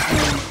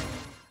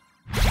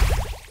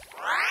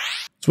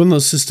 It's one of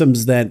those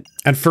systems that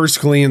at first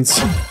glance,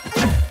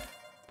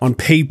 on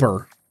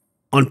paper,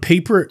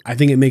 I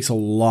think it makes a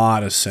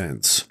lot of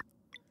sense.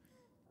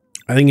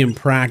 I think in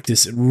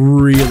practice, it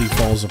really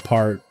falls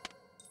apart.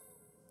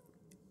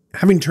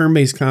 Having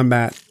turn-based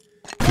combat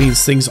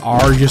means things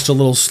are just a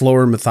little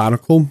slower and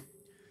methodical.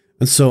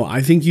 And so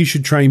I think you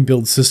should try and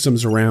build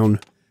systems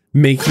around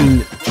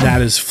making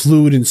that as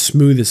fluid and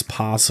smooth as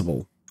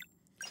possible.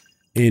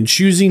 And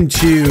choosing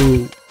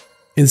to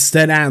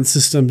instead add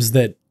systems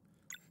that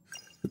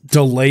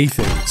delay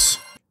things,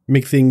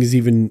 make things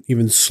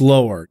even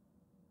slower.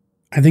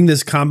 I think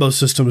this combo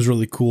system is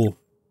really cool,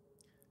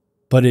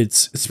 but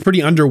it's pretty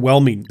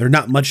underwhelming. They're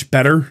not much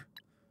better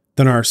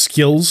than our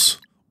skills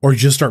or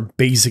just our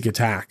basic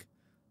attack.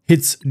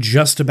 Hits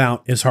just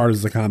about as hard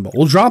as the combo.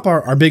 We'll drop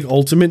our big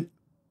ultimate,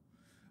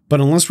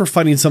 but unless we're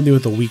fighting something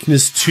with a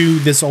weakness to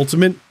this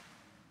ultimate,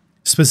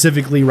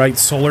 specifically, right,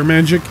 solar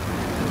magic,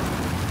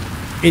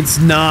 it's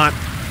not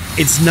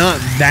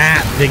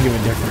that big of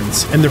a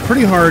difference. And they're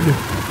pretty hard.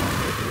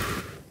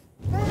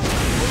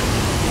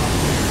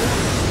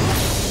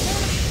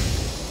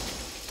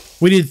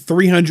 We did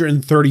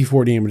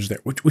 334 damage there,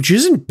 which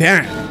isn't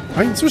bad,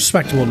 right? It's a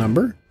respectable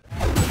number.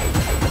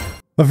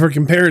 But for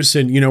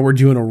comparison, you know, we're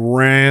doing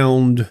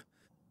around...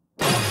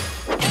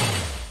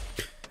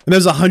 And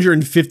there's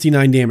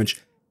 159 damage.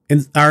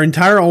 And our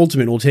entire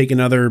ultimate will take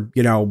another,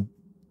 you know,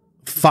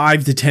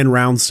 5 to 10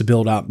 rounds to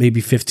build up. Maybe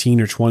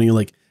 15 or 20,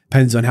 like,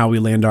 depends on how we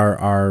land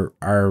our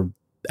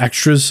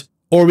extras.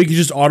 Or we could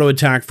just auto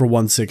attack for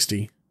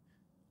 160.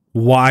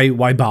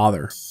 Why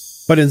bother?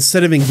 But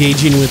instead of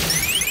engaging with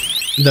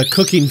the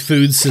cooking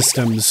food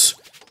systems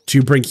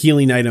to bring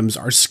healing items,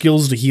 our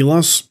skills to heal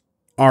us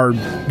are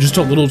just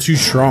a little too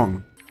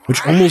strong,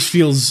 which almost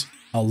feels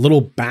a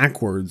little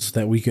backwards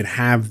that we could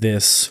have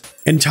this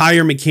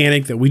entire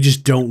mechanic that we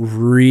just don't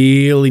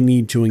really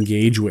need to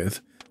engage with.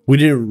 We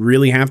didn't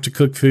really have to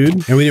cook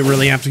food, and we didn't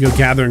really have to go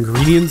gather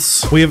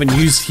ingredients. We haven't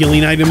used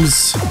healing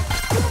items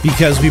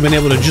because we've been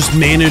able to just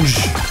manage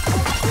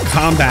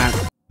combat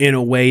in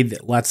a way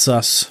that lets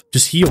us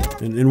just heal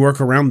and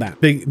work around that.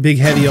 Big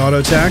heavy auto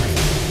attack.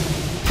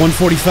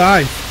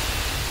 145.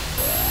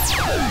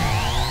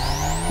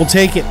 We'll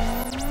take it.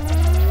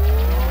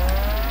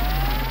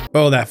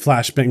 Oh, that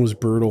flashbang was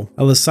brutal.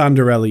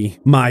 Alessandrelli,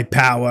 my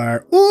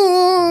power.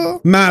 Ooh,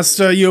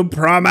 master, you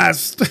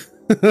promised.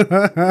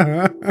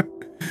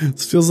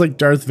 This feels like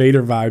Darth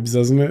Vader vibes,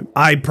 doesn't it?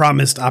 I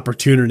promised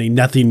opportunity,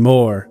 nothing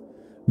more.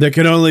 There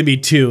can only be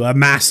two, a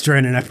master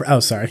and an... Oh,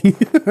 sorry.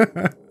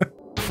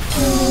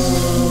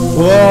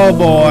 Oh,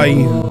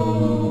 boy.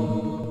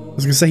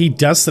 was gonna say he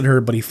dusted her,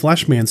 but he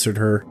fleshmancered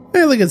her.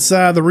 Hey, look, it's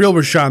the real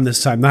Rashawn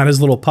this time, not his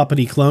little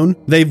puppety clone.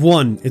 They've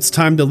won. It's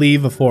time to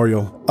leave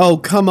Euphoria. Oh,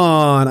 come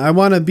on. I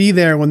want to be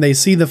there when they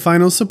see the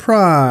final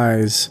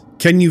surprise.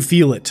 Can you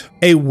feel it?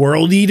 A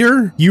world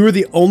eater? You are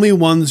the only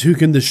ones who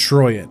can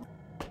destroy it.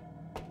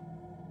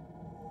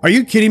 Are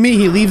you kidding me?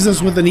 He leaves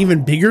us with an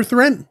even bigger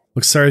threat?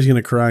 Look, Sarah's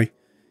gonna cry.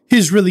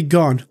 He's really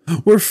gone.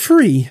 We're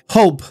free.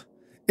 Hope.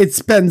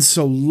 It's been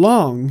so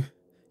long.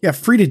 Yeah,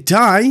 free to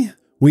die.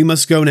 We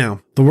must go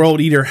now. The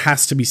world eater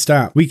has to be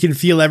stopped. We can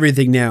feel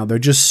everything now.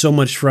 There's just so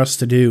much for us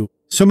to do.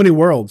 So many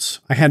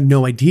worlds. I had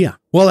no idea.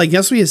 Well, I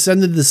guess we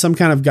ascended to some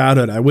kind of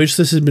godhood. I wish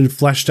this had been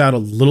fleshed out a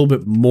little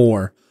bit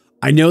more.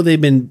 I know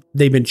they've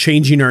been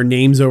changing our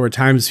names over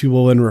time as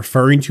people have been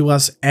referring to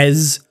us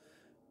as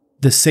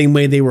the same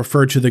way they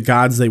refer to the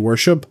gods they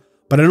worship,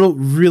 but I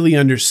don't really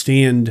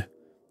understand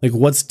like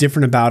what's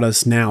different about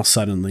us now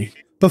suddenly.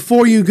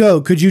 Before you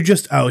go, could you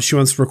just... Oh, she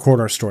wants to record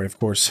our story, of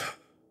course.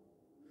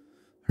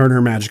 Her and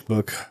her magic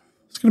book.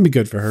 It's going to be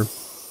good for her.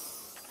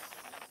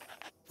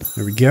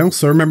 There we go.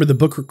 So remember, the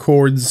book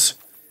records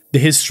the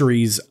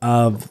histories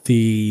of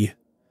the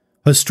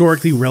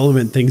historically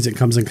relevant things it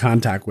comes in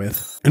contact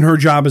with. And her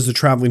job as a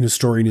traveling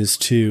historian is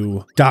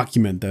to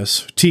document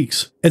this.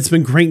 Teeks, it's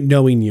been great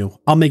knowing you.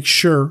 I'll make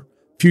sure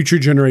future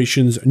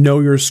generations know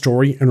your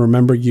story and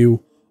remember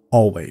you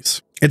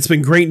always. It's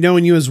been great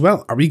knowing you as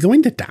well. Are we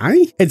going to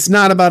die? It's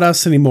not about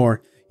us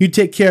anymore. You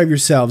take care of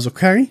yourselves,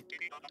 okay?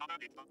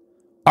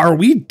 Are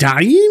we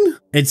dying?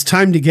 It's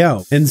time to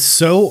go. And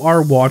so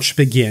our watch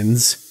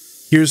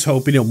begins. Here's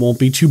hoping it won't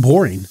be too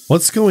boring.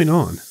 What's going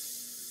on?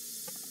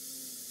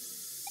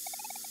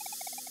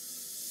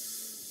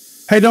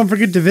 Hey, don't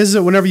forget to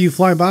visit whenever you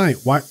fly by.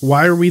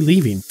 Why are we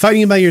leaving?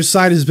 Fighting by your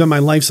side has been my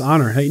life's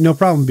honor. Hey, no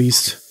problem,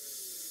 Beast.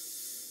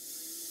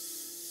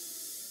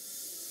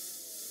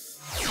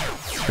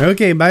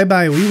 Okay,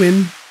 bye-bye. We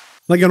win.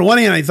 Like, on one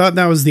hand, I thought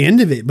that was the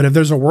end of it, but if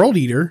there's a world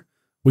eater,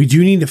 we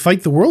do need to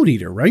fight the world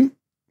eater, right?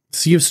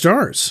 Sea of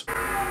Stars.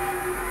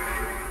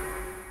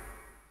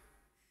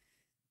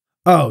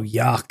 Oh,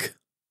 yuck.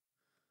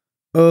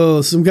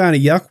 Oh, some kind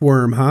of yuck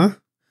worm, huh?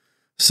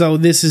 So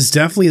this is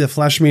definitely the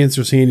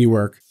Fleshmancer's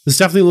handiwork. This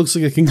definitely looks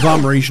like a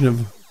conglomeration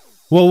of...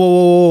 Whoa, whoa, whoa,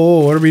 whoa,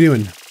 whoa, what are we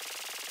doing?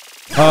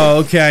 Oh,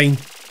 okay.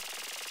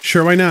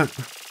 Sure, why not?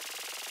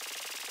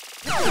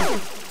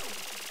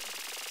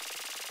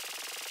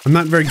 I'm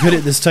not very good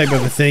at this type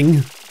of a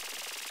thing.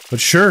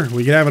 But sure,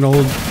 we could have an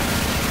old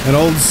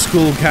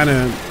school kind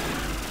of...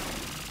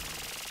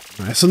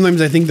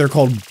 Sometimes I think they're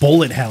called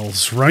bullet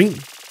hells, right?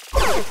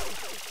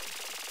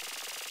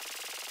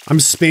 I'm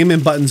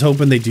spamming buttons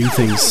hoping they do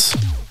things.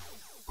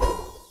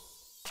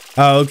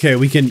 Oh, okay,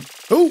 we can...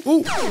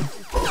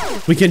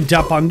 Oh! We can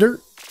duck under.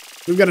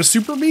 We've got a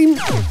super beam.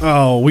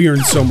 Oh, we are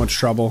in so much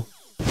trouble.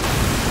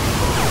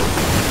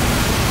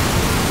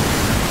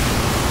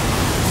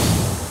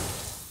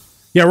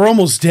 Yeah, we're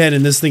almost dead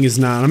and this thing is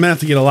not. I'm gonna have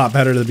to get a lot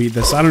better to beat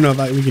this. I don't know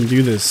if we can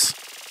do this.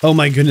 Oh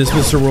my goodness,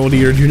 Mr. World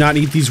Eater, do not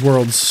eat these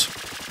worlds.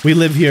 We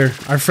live here.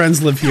 Our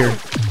friends live here.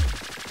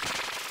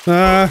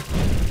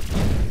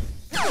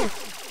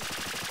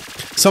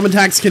 Some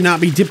attacks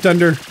cannot be dipped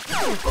under.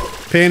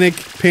 Panic,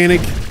 panic.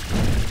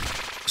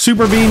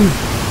 Super beam.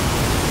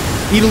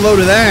 Eat a load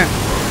of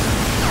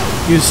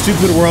that. You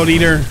stupid world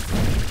eater.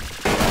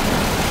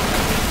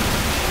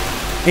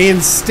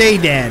 And stay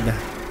dead.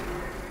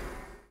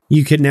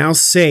 You can now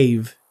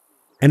save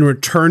and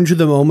return to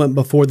the moment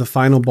before the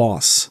final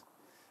boss.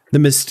 The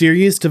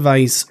mysterious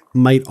device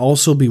might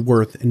also be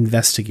worth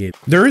investigating.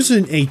 There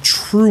isn't a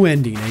true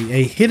ending,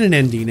 a hidden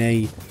ending,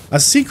 a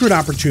secret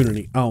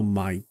opportunity. Oh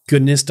my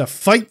goodness, to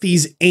fight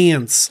these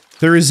ants.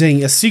 There is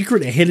a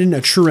secret, a hidden,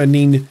 a true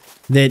ending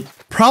that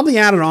probably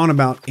added on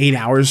about 8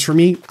 hours for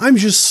me. I'm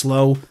just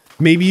slow.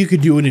 Maybe you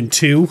could do it in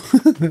 2.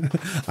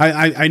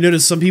 I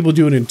noticed some people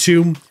do it in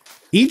 2.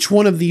 Each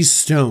one of these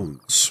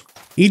stones,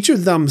 each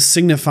of them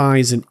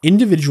signifies an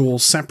individual,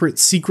 separate,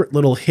 secret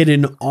little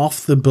hidden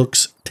off the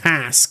books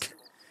task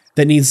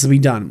that needs to be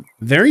done.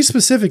 Very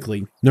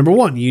specifically, number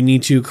 1, you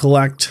need to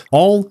collect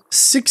all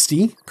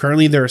 60,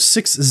 currently there are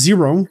 60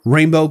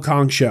 rainbow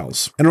conch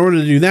shells. In order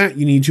to do that,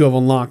 you need to have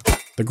unlocked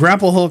the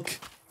grapple hook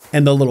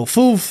and the little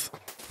foof,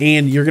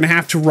 and you're gonna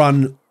have to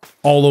run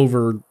all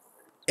over.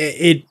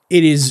 It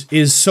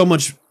is so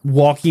much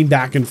walking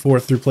back and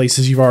forth through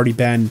places you've already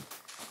been.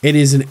 It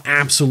is an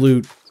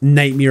absolute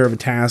nightmare of a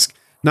task.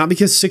 Not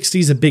because 60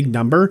 is a big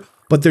number,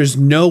 but there's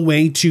no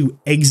way to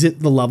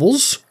exit the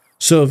levels.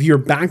 So if you're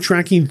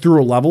backtracking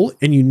through a level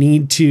and you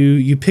need to,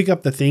 you pick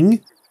up the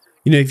thing,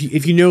 you know,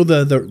 if you know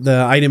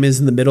the item is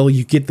in the middle,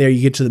 you get there,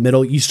 you get to the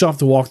middle, you still have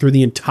to walk through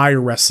the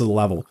entire rest of the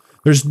level.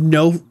 There's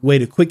no way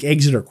to quick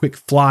exit or quick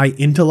fly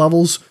into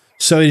levels.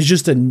 So it's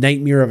just a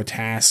nightmare of a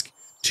task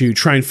to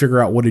try and figure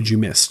out what did you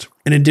missed.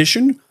 In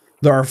addition,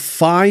 there are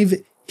 5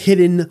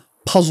 hidden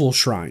puzzle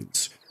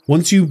shrines.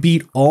 Once you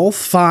beat all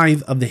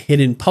 5 of the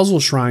hidden puzzle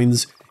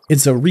shrines,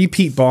 It's a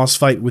repeat boss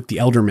fight with the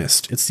Elder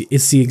Mist. It's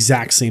the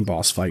exact same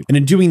boss fight. And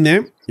in doing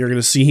that, you're going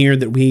to see here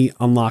that we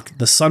unlock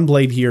the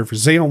Sunblade here for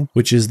Zale,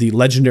 which is the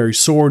legendary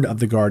sword of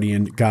the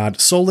guardian god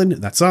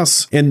Solon. That's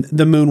us. And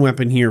the moon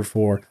weapon here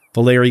for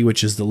Valeri,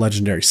 which is the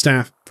legendary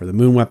staff for the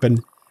moon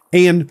weapon.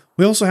 And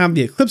we also have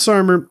the Eclipse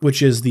armor,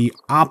 which is the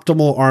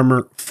optimal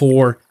armor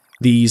for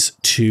these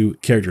two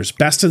characters.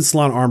 Best in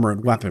slot armor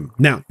and weapon.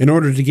 Now, in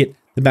order to get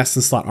the best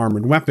in slot armor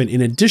and weapon, in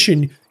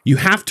addition, you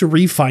have to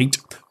refight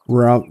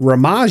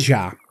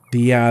Ramaja,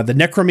 the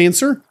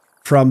necromancer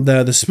from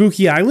the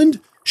spooky island.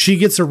 She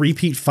gets a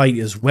repeat fight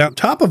as well. On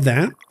top of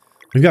that,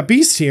 we've got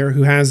Beast here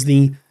who has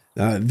the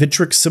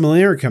Vitrix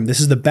Similaricum.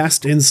 This is the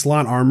best in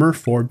slot armor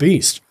for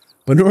Beast.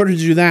 But in order to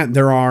do that,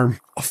 there are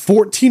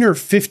 14 or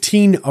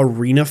 15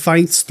 arena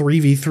fights,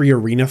 3v3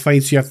 arena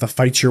fights you have to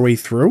fight your way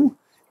through.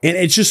 And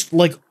it's just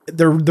like,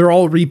 they're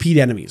all repeat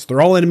enemies.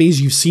 They're all enemies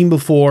you've seen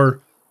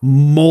before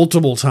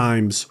multiple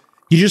times.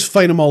 You just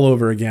fight them all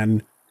over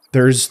again.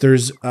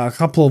 There's a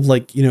couple of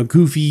like,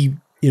 goofy,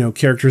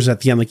 characters at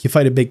the end, like you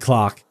fight a big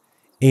clock.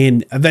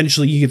 And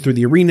eventually you get through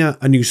the arena,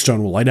 a new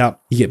stone will light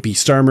up, you get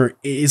beast armor.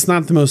 It's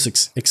not the most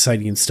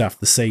exciting stuff,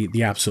 to say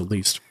the absolute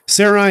least.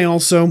 Sarai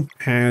also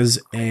has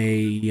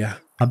a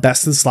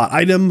best in slot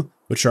item,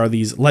 which are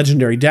these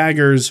legendary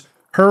daggers.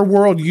 Her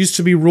world used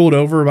to be ruled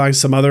over by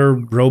some other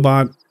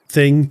robot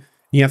thing.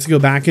 You have to go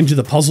back into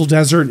the puzzle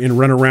desert and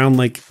run around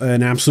like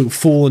an absolute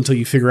fool until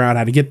you figure out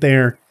how to get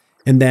there.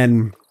 And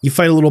then you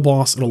fight a little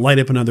boss, it'll light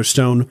up another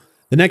stone.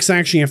 The next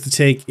action you have to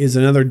take is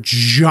another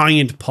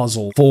giant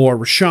puzzle for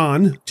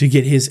Rashawn to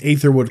get his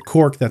Aetherwood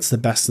Cork. That's the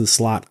best in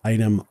slot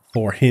item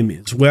for him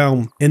as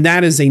well. And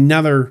that is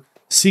another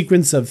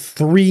sequence of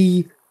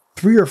three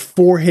or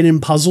four hidden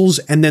puzzles,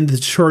 and then the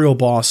tutorial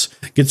boss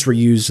gets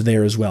reused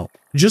there as well.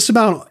 Just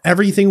about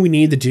everything we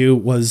needed to do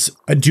was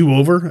a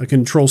do-over, a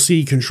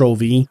Control-C,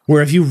 Control-V,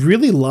 where if you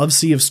really love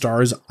Sea of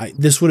Stars,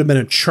 this would have been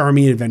a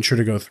charming adventure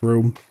to go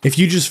through. If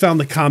you just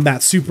found the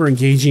combat super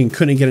engaging and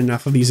couldn't get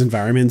enough of these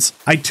environments,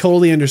 I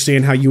totally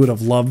understand how you would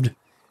have loved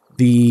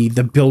the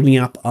building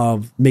up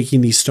of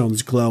making these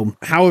stones glow.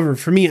 However,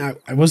 for me, I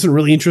wasn't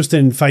really interested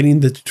in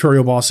fighting the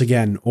tutorial boss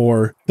again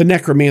or the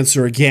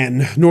necromancer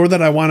again, nor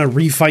that I want to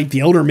refight the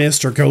Elder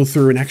Mist or go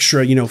through an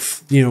extra,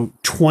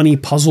 20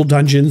 puzzle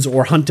dungeons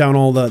or hunt down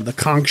all the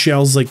conch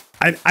shells. Like,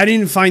 I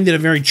didn't find it a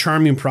very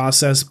charming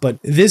process,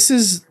 but this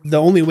is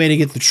the only way to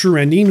get the true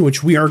ending,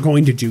 which we are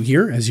going to do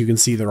here. As you can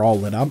see, they're all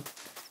lit up.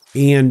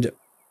 And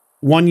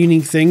one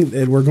unique thing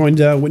that we're going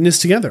to witness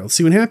together. Let's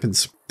see what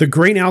happens. The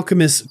great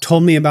alchemist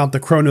told me about the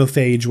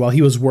chronophage while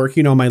he was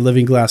working on my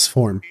living glass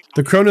form.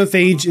 The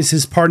chronophage is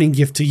his parting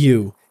gift to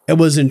you. It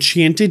was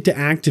enchanted to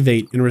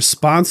activate in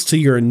response to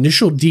your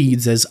initial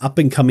deeds as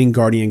up-and-coming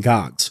guardian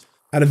gods.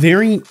 At a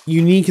very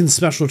unique and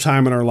special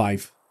time in our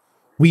life,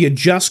 we had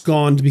just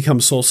gone to become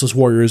Solstice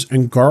Warriors,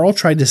 and Garl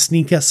tried to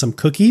sneak us some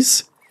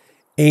cookies,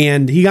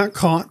 and he got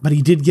caught, but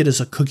he did get us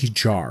a cookie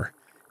jar.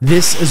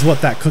 This is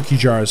what that cookie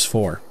jar is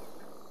for.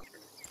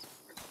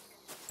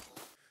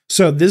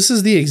 So this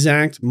is the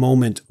exact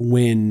moment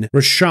when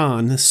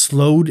Rashawn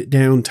slowed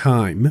down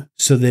time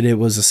so that it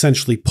was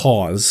essentially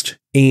paused,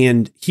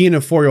 and he and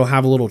Euphoria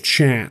have a little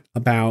chat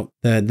about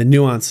the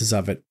nuances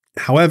of it.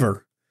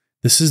 However,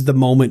 this is the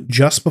moment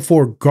just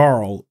before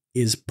Garl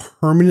is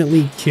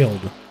permanently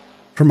killed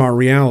from our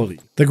reality.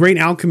 The great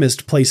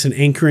alchemist placed an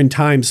anchor in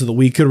time so that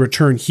we could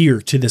return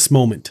here to this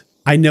moment.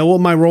 I know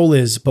what my role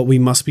is, but we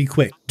must be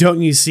quick.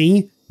 Don't you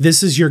see?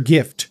 This is your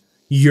gift.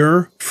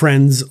 Your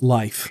friend's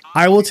life.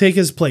 I will take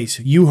his place.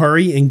 You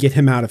hurry and get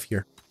him out of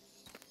here.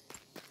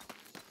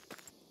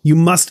 You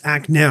must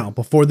act now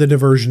before the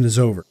diversion is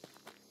over.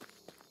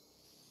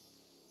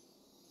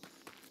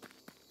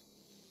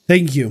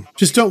 Thank you.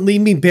 Just don't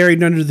leave me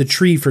buried under the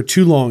tree for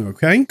too long,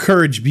 okay?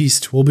 Courage,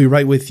 Beast. We'll be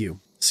right with you.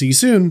 See you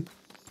soon.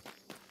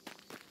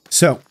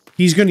 So,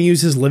 he's going to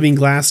use his living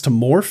glass to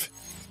morph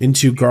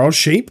into Garl's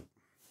shape.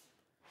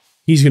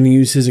 He's going to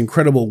use his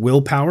incredible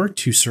willpower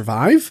to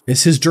survive,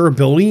 as his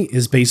durability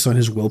is based on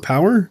his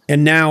willpower.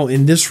 And now,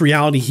 in this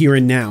reality here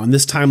and now, in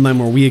this timeline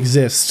where we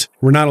exist,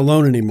 we're not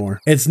alone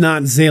anymore. It's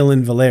not Zale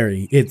and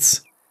Valeri.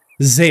 It's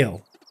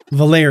Zale,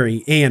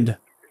 Valeri, and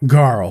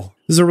Garl.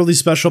 This is a really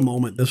special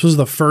moment. This was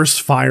the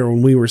first fire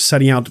when we were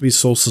setting out to be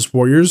Solstice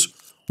Warriors,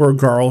 where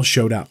Garl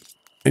showed up.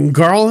 And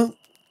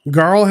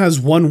Garl has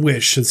one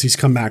wish since he's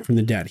come back from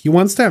the dead. He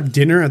wants to have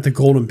dinner at the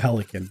Golden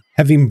Pelican.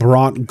 Having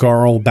brought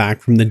Garl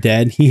back from the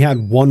dead, he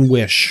had one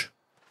wish.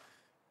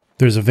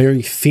 There's a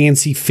very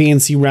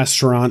fancy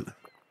restaurant,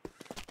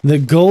 the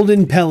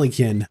Golden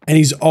Pelican, and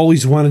he's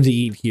always wanted to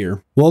eat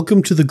here.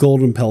 Welcome to the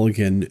Golden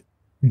Pelican.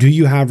 Do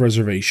you have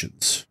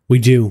reservations? We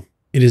do.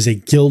 It is a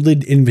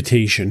gilded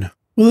invitation.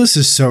 Well, this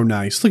is so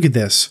nice. Look at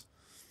this.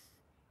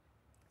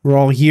 We're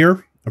all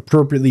here,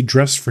 appropriately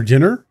dressed for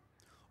dinner,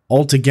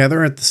 all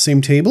together at the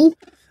same table.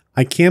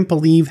 I can't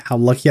believe how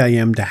lucky I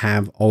am to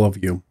have all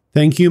of you.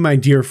 Thank you, my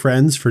dear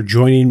friends, for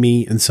joining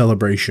me in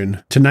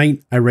celebration.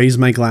 Tonight, I raise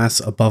my glass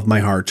above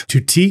my heart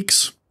to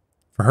Teeks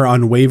for her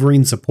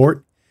unwavering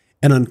support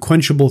an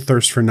unquenchable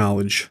thirst for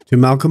knowledge. To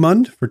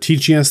Malcolmund for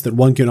teaching us that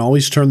one can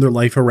always turn their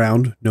life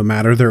around, no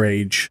matter their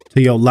age. To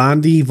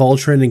Yolandi,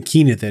 Voltron, and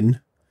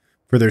Keenathan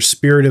for their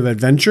spirit of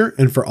adventure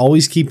and for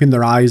always keeping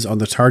their eyes on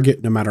the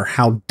target no matter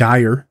how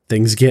dire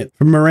things get.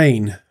 From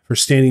Moraine for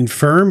standing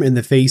firm in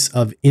the face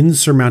of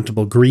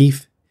insurmountable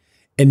grief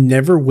and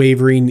never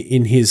wavering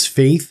in his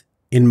faith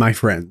in my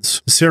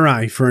friends.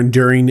 Sarai for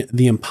enduring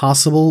the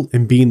impossible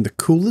and being the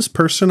coolest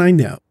person I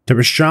know. To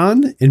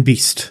Rashawn and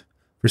Beast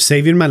for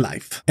saving my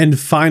life. And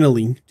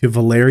finally, to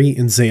Valeri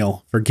and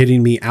Zale for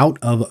getting me out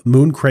of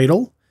Moon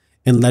Cradle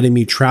and letting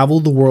me travel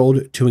the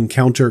world to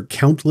encounter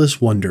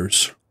countless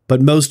wonders.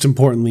 But most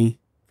importantly,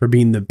 for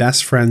being the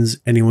best friends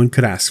anyone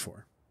could ask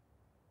for.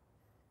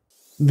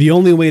 The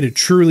only way to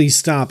truly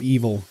stop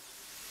evil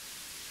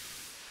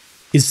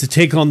is to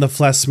take on the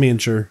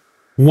Fleshmancer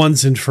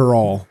once and for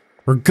all.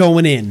 We're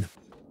going in.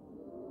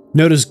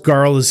 Notice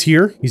Garl is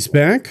here. He's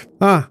back.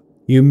 Ah,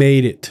 you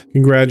made it.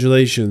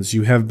 Congratulations.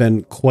 You have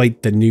been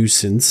quite the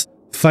nuisance.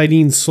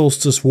 Fighting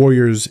Solstice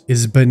Warriors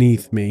is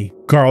beneath me.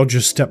 Garl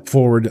just stepped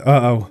forward.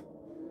 Uh-oh.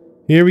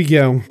 Here we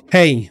go.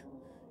 Hey,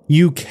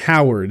 you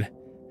coward.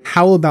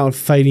 How about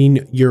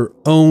fighting your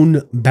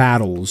own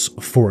battles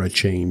for a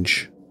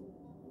change?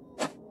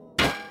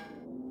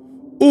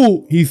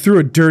 Oh, he threw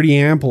a dirty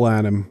apple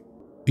at him.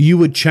 You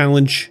would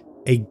challenge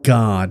a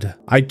god.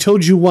 I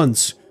told you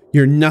once,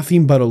 you're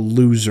nothing but a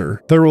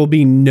loser. There will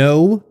be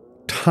no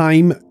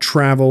time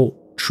travel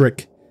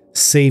trick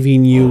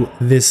saving you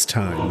this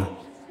time.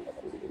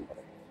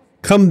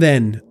 Come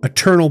then,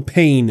 eternal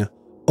pain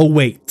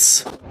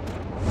awaits.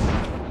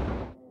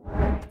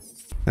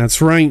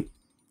 That's right.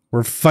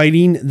 We're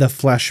fighting the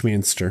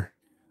Fleshmancer.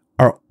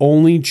 Our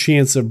only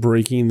chance of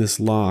breaking this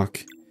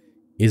lock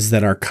is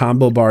that our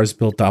combo bar is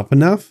built up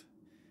enough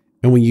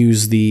and we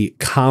use the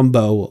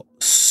combo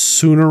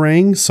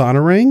Sonorang.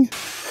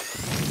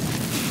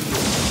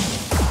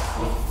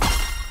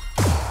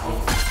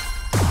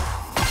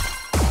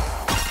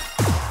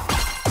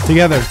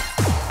 Together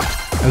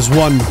as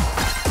one,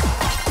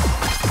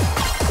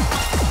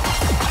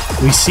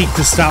 we seek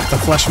to stop the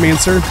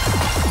Fleshmancer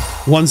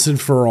once and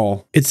for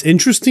all. It's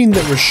interesting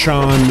that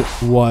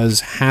Rashawn was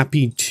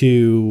happy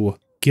to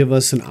give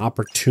us an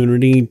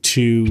opportunity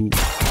to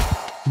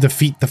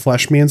defeat the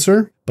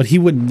Fleshmancer, but he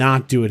would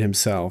not do it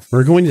himself.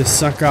 We're going to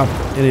suck up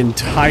an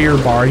entire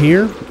bar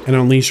here and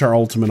unleash our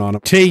ultimate on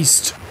him.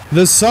 Taste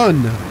the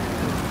sun.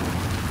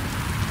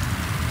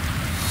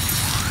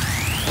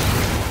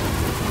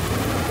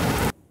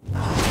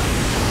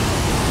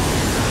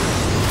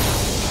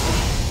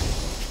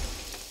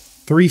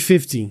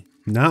 $350.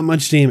 Not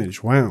much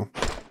damage. Wow.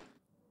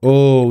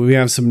 Oh, we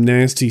have some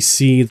nasty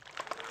seeds.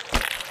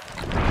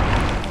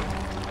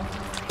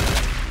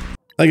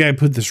 I gotta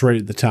put this right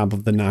at the top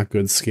of the not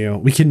good scale.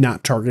 We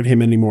cannot target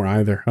him anymore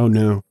either. Oh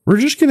no. We're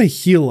just gonna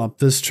heal up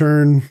this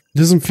turn. It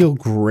doesn't feel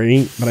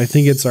great, but I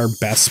think it's our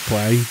best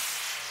play.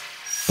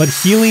 But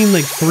healing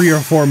like 3 or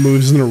 4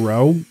 moves in a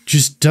row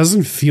just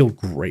doesn't feel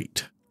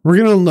great. We're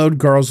gonna load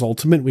Garl's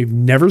ultimate. We've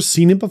never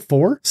seen it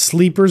before.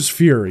 Sleeper's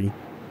Fury.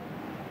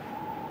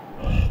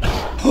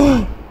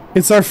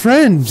 It's our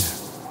friend,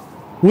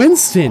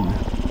 Winston.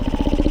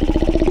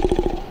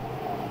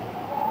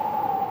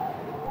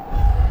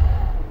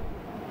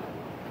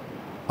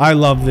 I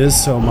love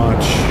this so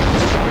much.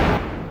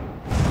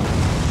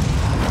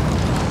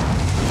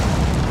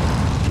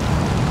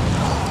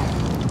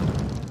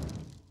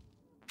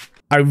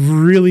 I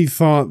really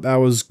thought that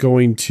was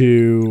going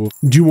to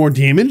do more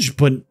damage,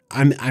 but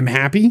I'm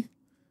happy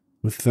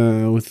with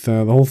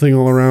the whole thing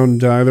all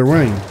around either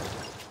way.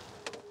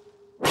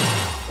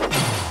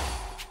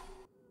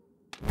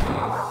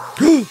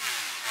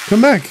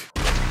 Come back.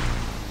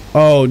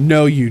 Oh,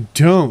 no, you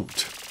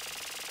don't.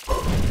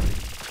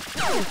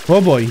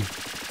 Oh, boy.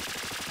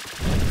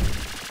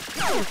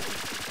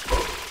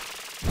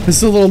 This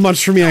is a little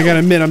much for me, I gotta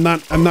admit. I'm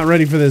not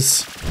ready for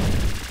this.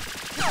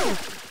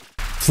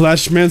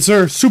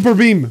 Fleshmancer, Super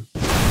Beam.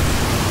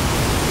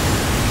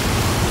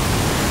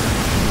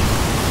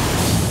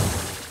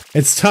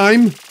 It's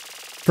time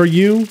for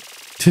you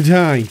to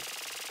die.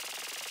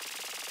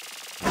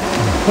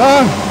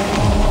 Ah!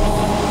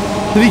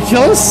 Did he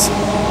kill us?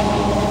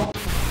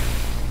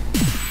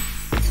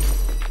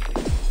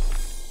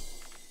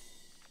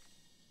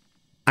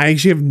 I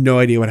actually have no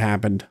idea what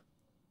happened.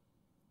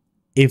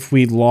 If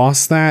we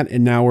lost that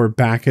and now we're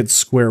back at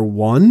square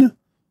one,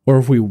 or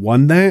if we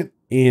won that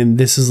and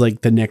this is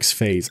like the next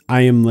phase.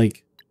 I am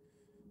like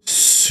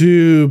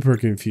super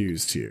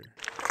confused here.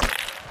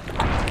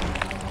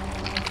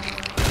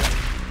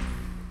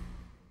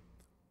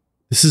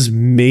 This is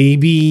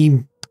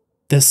maybe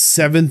the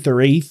 7th or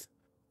 8th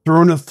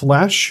Throne of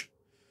Flesh.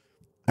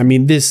 I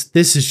mean, this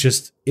is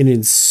just an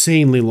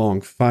insanely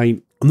long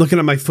fight. I'm looking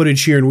at my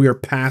footage here and we're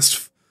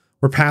past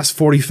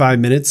 45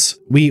 minutes.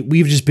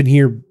 We've just been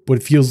here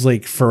what feels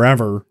like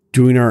forever,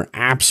 doing our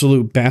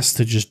absolute best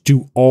to just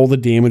do all the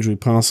damage we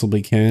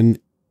possibly can,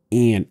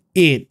 and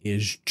it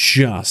is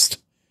just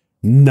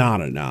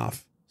not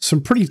enough.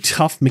 Some pretty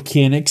tough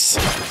mechanics,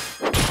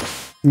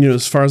 you know,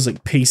 as far as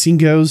like pacing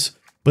goes.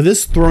 But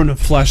this throne of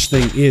flesh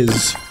thing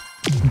is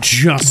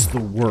just the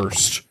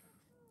worst.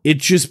 It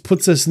just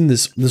puts us in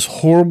this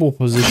horrible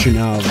position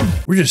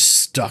of we're just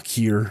stuck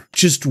here,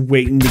 just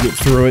waiting to get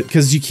through it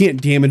because you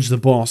can't damage the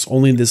boss,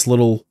 only this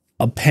little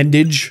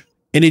appendage.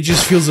 And it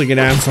just feels like it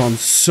adds on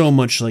so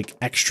much like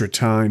extra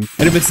time.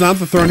 And if it's not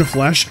the Throne of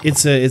Flesh,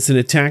 it's an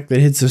attack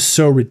that hits us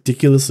so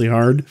ridiculously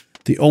hard.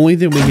 The only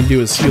thing we can do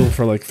is heal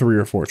for like 3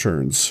 or 4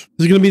 turns.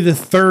 This is going to be the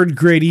 3rd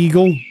Great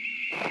Eagle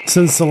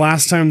since the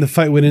last time the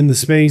fight went into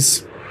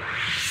space.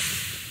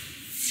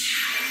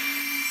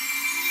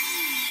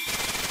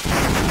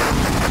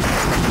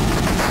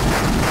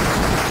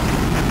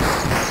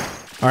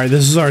 All right,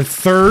 this is our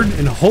 3rd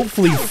and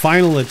hopefully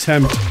final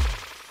attempt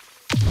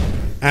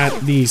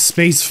at the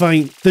space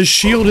fight. The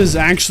shield is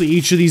actually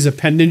each of these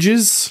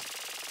appendages,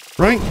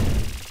 right?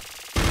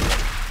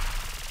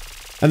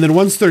 And then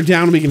once they're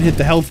down, we can hit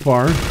the health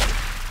bar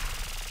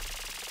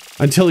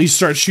until he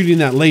starts shooting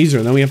that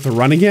laser. Then we have to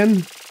run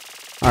again.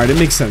 All right, it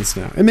makes sense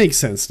now. It makes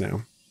sense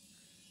now.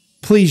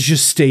 Please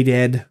just stay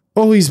dead.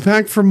 Oh, he's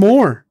back for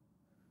more.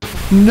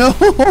 No.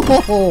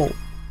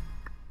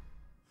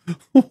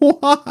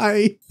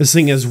 Why? This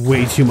thing has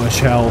way too much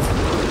health.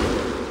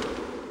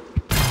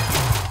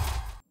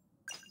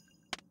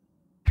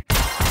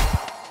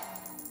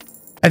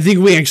 I think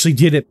we actually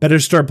did it. Better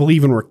start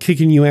believing we're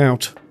kicking you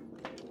out.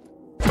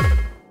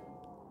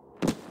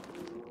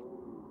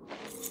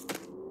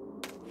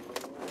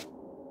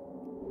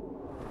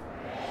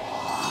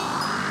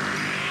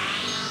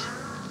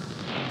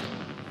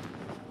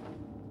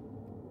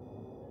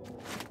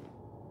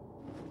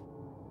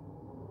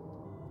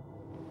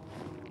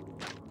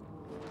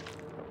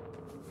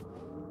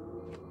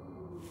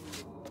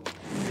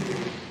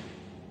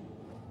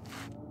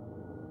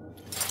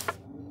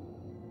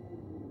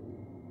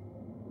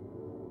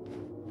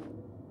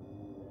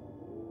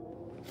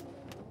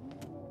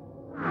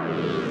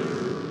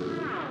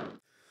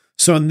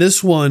 So in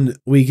this one,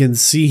 we can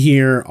see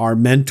here our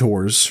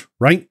mentors,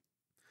 right?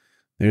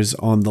 There's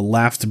on the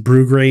left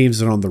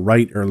Brewgraves and on the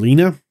right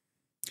Erlina.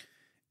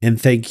 And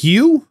thank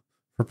you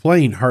for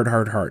playing Heart,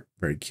 Heart, Heart.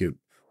 Very cute.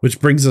 Which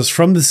brings us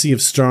from the Sea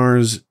of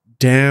Stars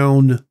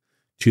down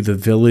to the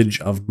village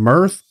of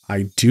Mirth,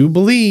 I do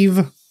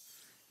believe,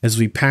 as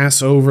we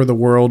pass over the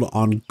world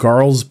on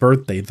Garl's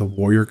birthday, the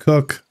warrior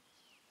cook.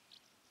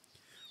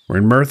 We're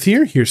in Mirth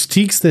here. Here's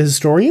Teeks, the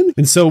historian.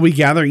 And so we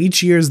gather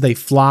each year as they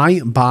fly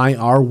by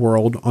our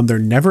world on their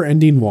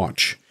never-ending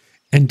watch.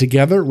 And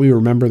together we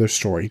remember their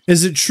story.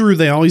 Is it true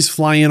they always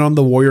fly in on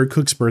the warrior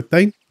cook's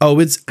birthday? Oh,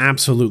 it's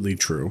absolutely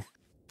true.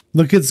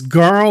 Look, it's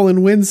Garl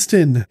and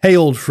Winston. Hey,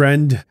 old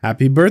friend.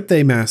 Happy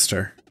birthday,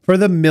 master. For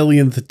the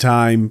millionth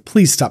time,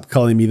 please stop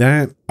calling me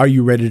that. Are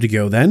you ready to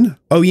go then?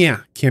 Oh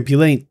yeah, can't be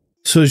late.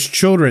 So as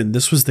children,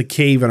 this was the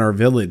cave in our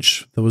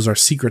village. That was our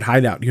secret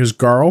hideout. Here's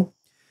Garl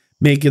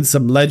making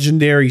some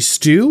legendary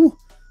stew,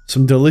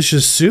 some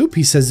delicious soup.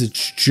 He says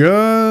it's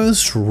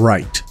just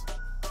right.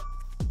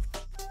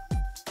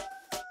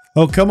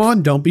 Oh, come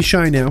on, don't be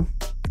shy now.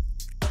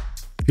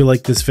 If you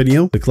like this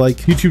video, click like.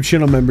 YouTube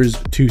channel members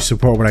to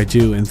support what I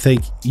do, and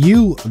thank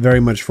you very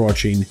much for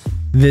watching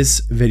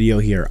this video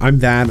here. I'm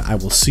Vadd. I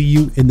will see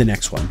you in the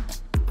next one.